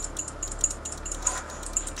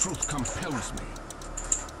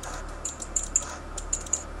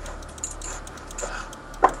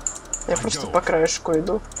 Я просто по краешку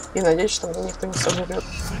иду и надеюсь, что меня никто не сожрет.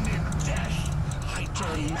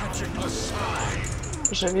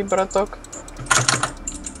 Живи, браток.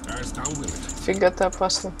 Фига ты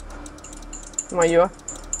опасно. Мое.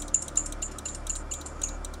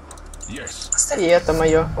 И это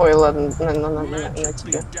мое. Ой, ладно, на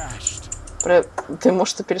тебе. Ты,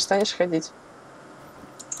 может, ты перестанешь ходить?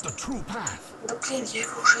 Да блин, я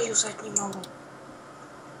его уже юзать не могу.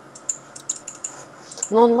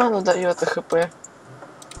 Ну, он ману дает и хп.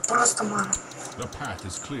 Просто ману.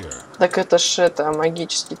 Так это ж это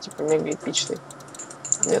магический, типа мега эпичный.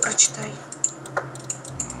 А ты Нет. прочитай.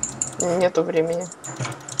 Нету времени.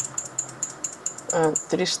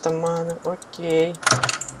 300 маны, окей.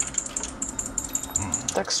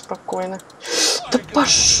 Так, спокойно. Да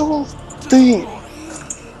пошел ты!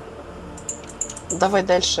 Давай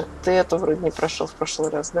дальше. Ты эту вроде не прошел в прошлый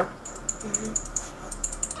раз, да?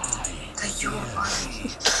 Да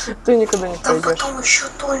ё-моё. Ты никуда не Там пойдешь. потом еще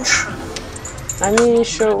тоньше. Они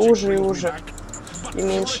еще уже и уже. И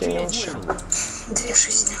меньше, и меньше. 2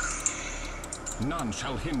 жизни.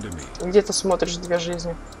 Где ты смотришь 2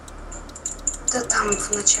 жизни? Да там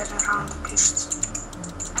в начале раунда пишется.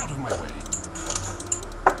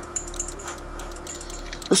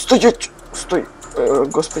 Стой, стой.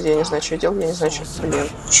 Господи, я не знаю, что я делал, я не знаю, что. Блин.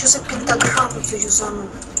 Что за пентаграмму ты юзанул?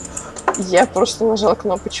 Я просто нажал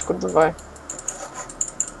кнопочку 2.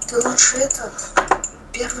 Ты лучше этот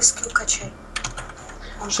первый скилл качай.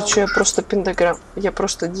 Шучу, я просто пентаграмм. Я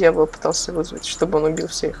просто дьявола пытался вызвать, чтобы он убил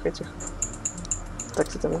всех этих. Так,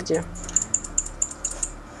 ты там где?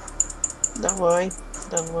 Давай,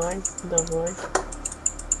 давай, давай.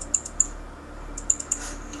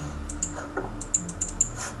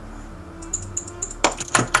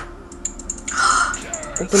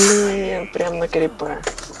 Блин, прям на крипа.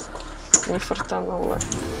 Не фартануло.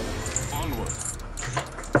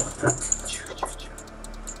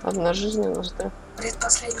 Одна жизнь у нас, да?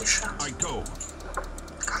 Предпоследний шанс.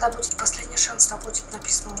 Когда будет последний шанс, там будет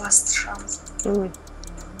написано last шанс.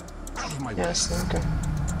 Ясненько.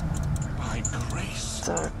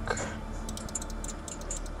 Так.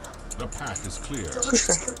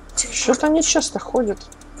 Тихо. Что-то они часто ходят.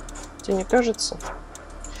 Тебе не кажется?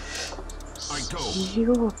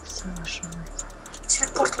 Ёпта ваша мать.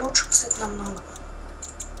 Телепорт лучше, кстати, намного.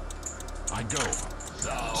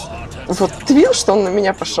 Вот ты видел, что он на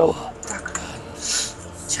меня пошел? Так.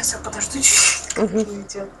 Сейчас я подожду чуть-чуть, как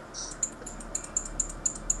уйдет.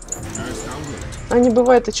 Они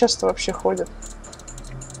бывает и часто вообще ходят.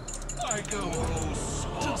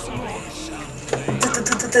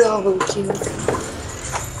 Да-да-да-да, вылки.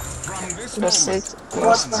 Бросать.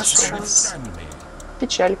 Вот наш шанс.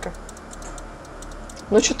 Печалька.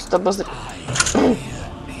 Ну что тут обозрить?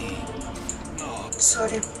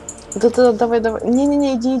 Сори. Да-да, давай.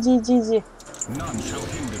 Не-не-не, иди.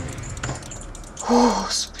 О,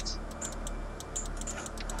 Господи.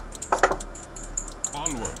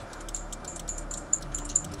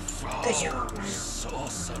 Да ё-моё.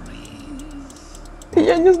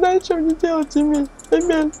 Я не знаю, что мне делать, Эмиль.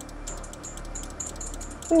 Эмиль.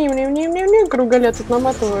 Не, кругаля тут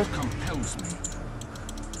наматываю.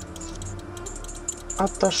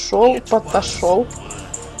 Отошел, подошел.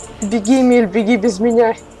 Беги, Эмиль, беги без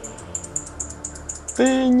меня.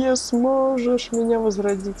 Ты не сможешь меня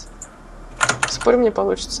возродить. Спорь, мне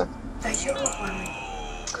получится. Да ё-моё.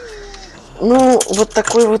 Ну, вот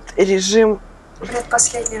такой вот режим.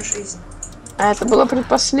 Предпоследняя жизнь. А это было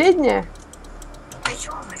предпоследнее? Да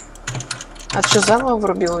ё-моё. А что, заново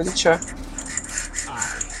врубил или что?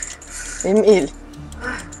 Эмиль.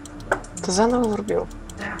 Ты заново врубил?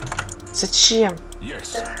 Да. Зачем?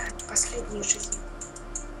 Да, последняя жизнь.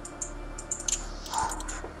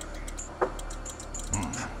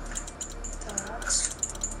 Такс.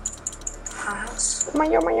 Такс.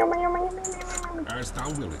 Мое. As thou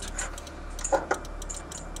will it.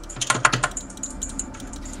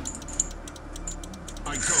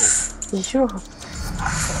 I go. Ё.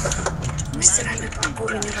 Мастерами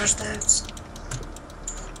паркура не рождаются.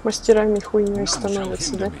 Мастерами хуйней None shall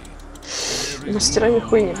становятся, да? hinder me. Мастерами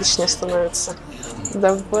хуйни, точнее, становятся.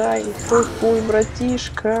 Давай, хуй,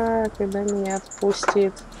 братишка, когда меня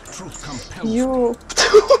отпустит. Truth compels. Ё.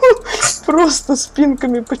 Просто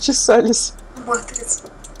спинками почесались. Матрица.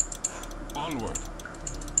 Onward.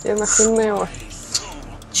 Я нахуй Нео.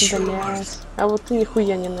 Чёрт. Блять. А вот ты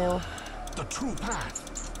нихуя не Нео. The true path.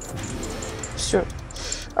 Все.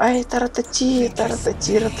 Ай, таратати,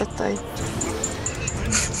 рататай.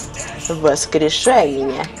 Воскрешай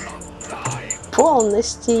меня.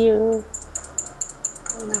 Полностью.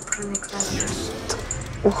 Полное проникновение.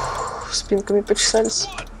 Ух, спинками почесались.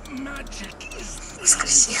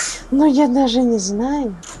 Воскреси. Но я даже не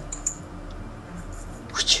знаю.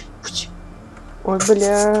 Уч. Ой,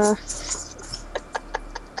 бля.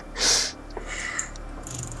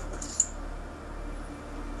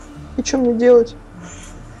 И что мне делать?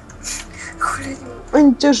 Хули.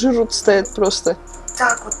 Они тебя жрут, стоят просто.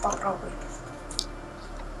 Так вот попробуй.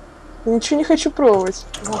 Я ничего не хочу пробовать.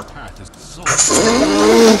 Вот. Path is so.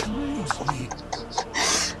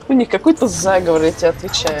 У них какой-то заговор, я тебе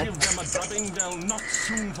отвечаю. Give them a drubbing they'll not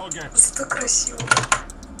soon forget. Зато красиво.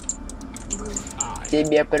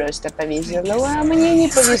 Тебе просто повезло, а мне не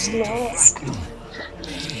повезло.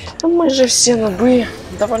 Мы же все нубы.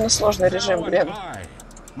 Довольно сложный режим, блин. I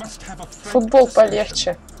must have a friend. Футбол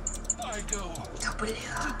полегче. I go. Да бля.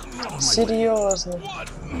 Серьезно.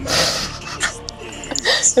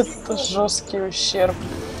 Это жесткий ущерб.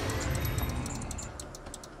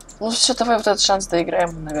 Ну все, давай вот этот шанс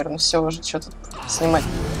доиграем, наверное, все уже что-то снимать.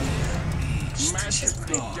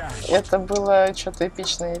 Это было что-то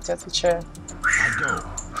эпичное, я тебе отвечаю. I go.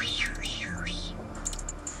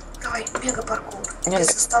 Давай, мега паркур. Мега. Без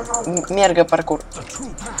остановок. Мерга паркур. The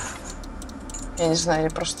true path. Я не знаю, я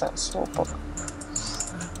просто слопал.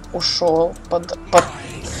 Ушел под...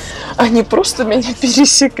 Они просто меня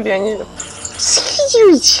пересекли, они...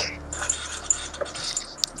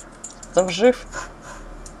 Там жив?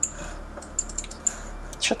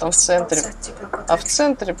 Что там в центре? А в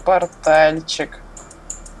центре портальчик.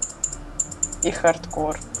 И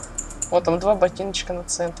хардкор. Вот там 2 ботиночка на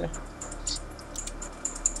центре.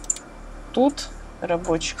 Тут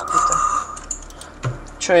рабочий какой-то.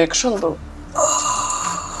 Чё, экшон был?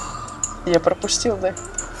 Я пропустил, да?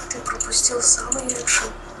 Ты пропустил самый экшен.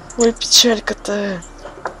 Ой, печалька-то.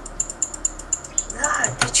 Да,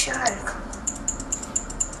 печалька.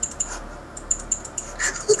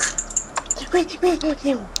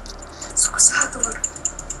 Сука, заговор.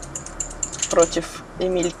 Против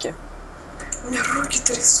Эмильки. У меня руки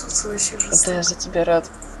трясутся вообще Да, жестко. я за тебя рад.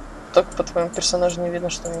 Только по твоему персонажу не видно,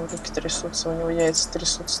 что у него руки трясутся, у него яйца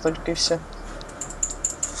трясутся только и все.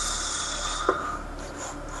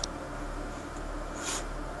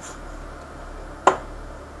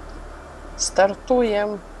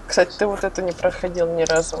 Стартуем. Кстати, ты вот это не проходил ни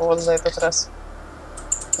разу, вот за этот раз.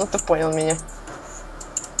 Ну ты понял меня.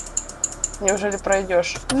 Неужели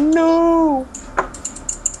пройдешь? No!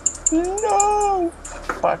 No!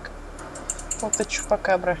 Фак. Вот ты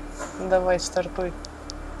чупакабра. Давай, стартуй.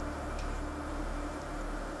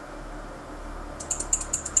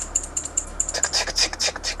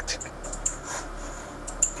 Тык-тык-тык-тык-тык-тык.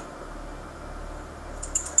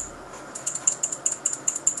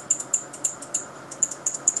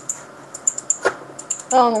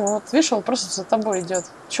 А, он вот, видишь, он просто за тобой идет.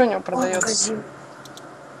 Что у него продается? Магазин.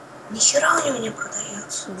 Ни хера у него не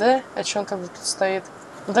продается. Да? А что он тогда тут стоит?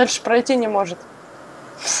 Дальше пройти не может.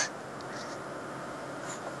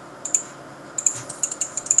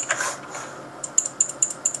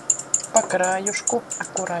 По краюшку,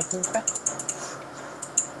 аккуратненько.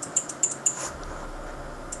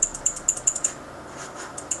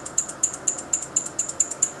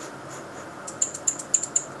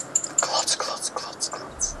 Клац, клац, клац,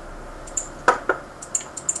 клац.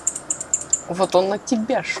 Вот он на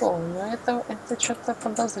тебя шел, но это что-то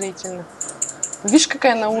подозрительно. Видишь,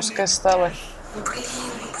 какая она узкая стала? Ну блин,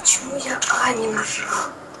 ну почему я А не нажал?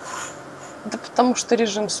 Да потому что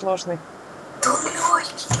режим сложный. Да он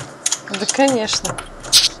легкий. Да конечно.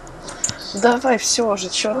 Давай, все уже,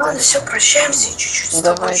 что Ладно, ты. все, прощаемся и чуть-чуть с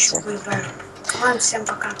тобой еще поиграем. Ладно, всем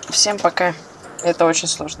пока. Всем пока. Это очень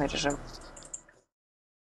сложный режим.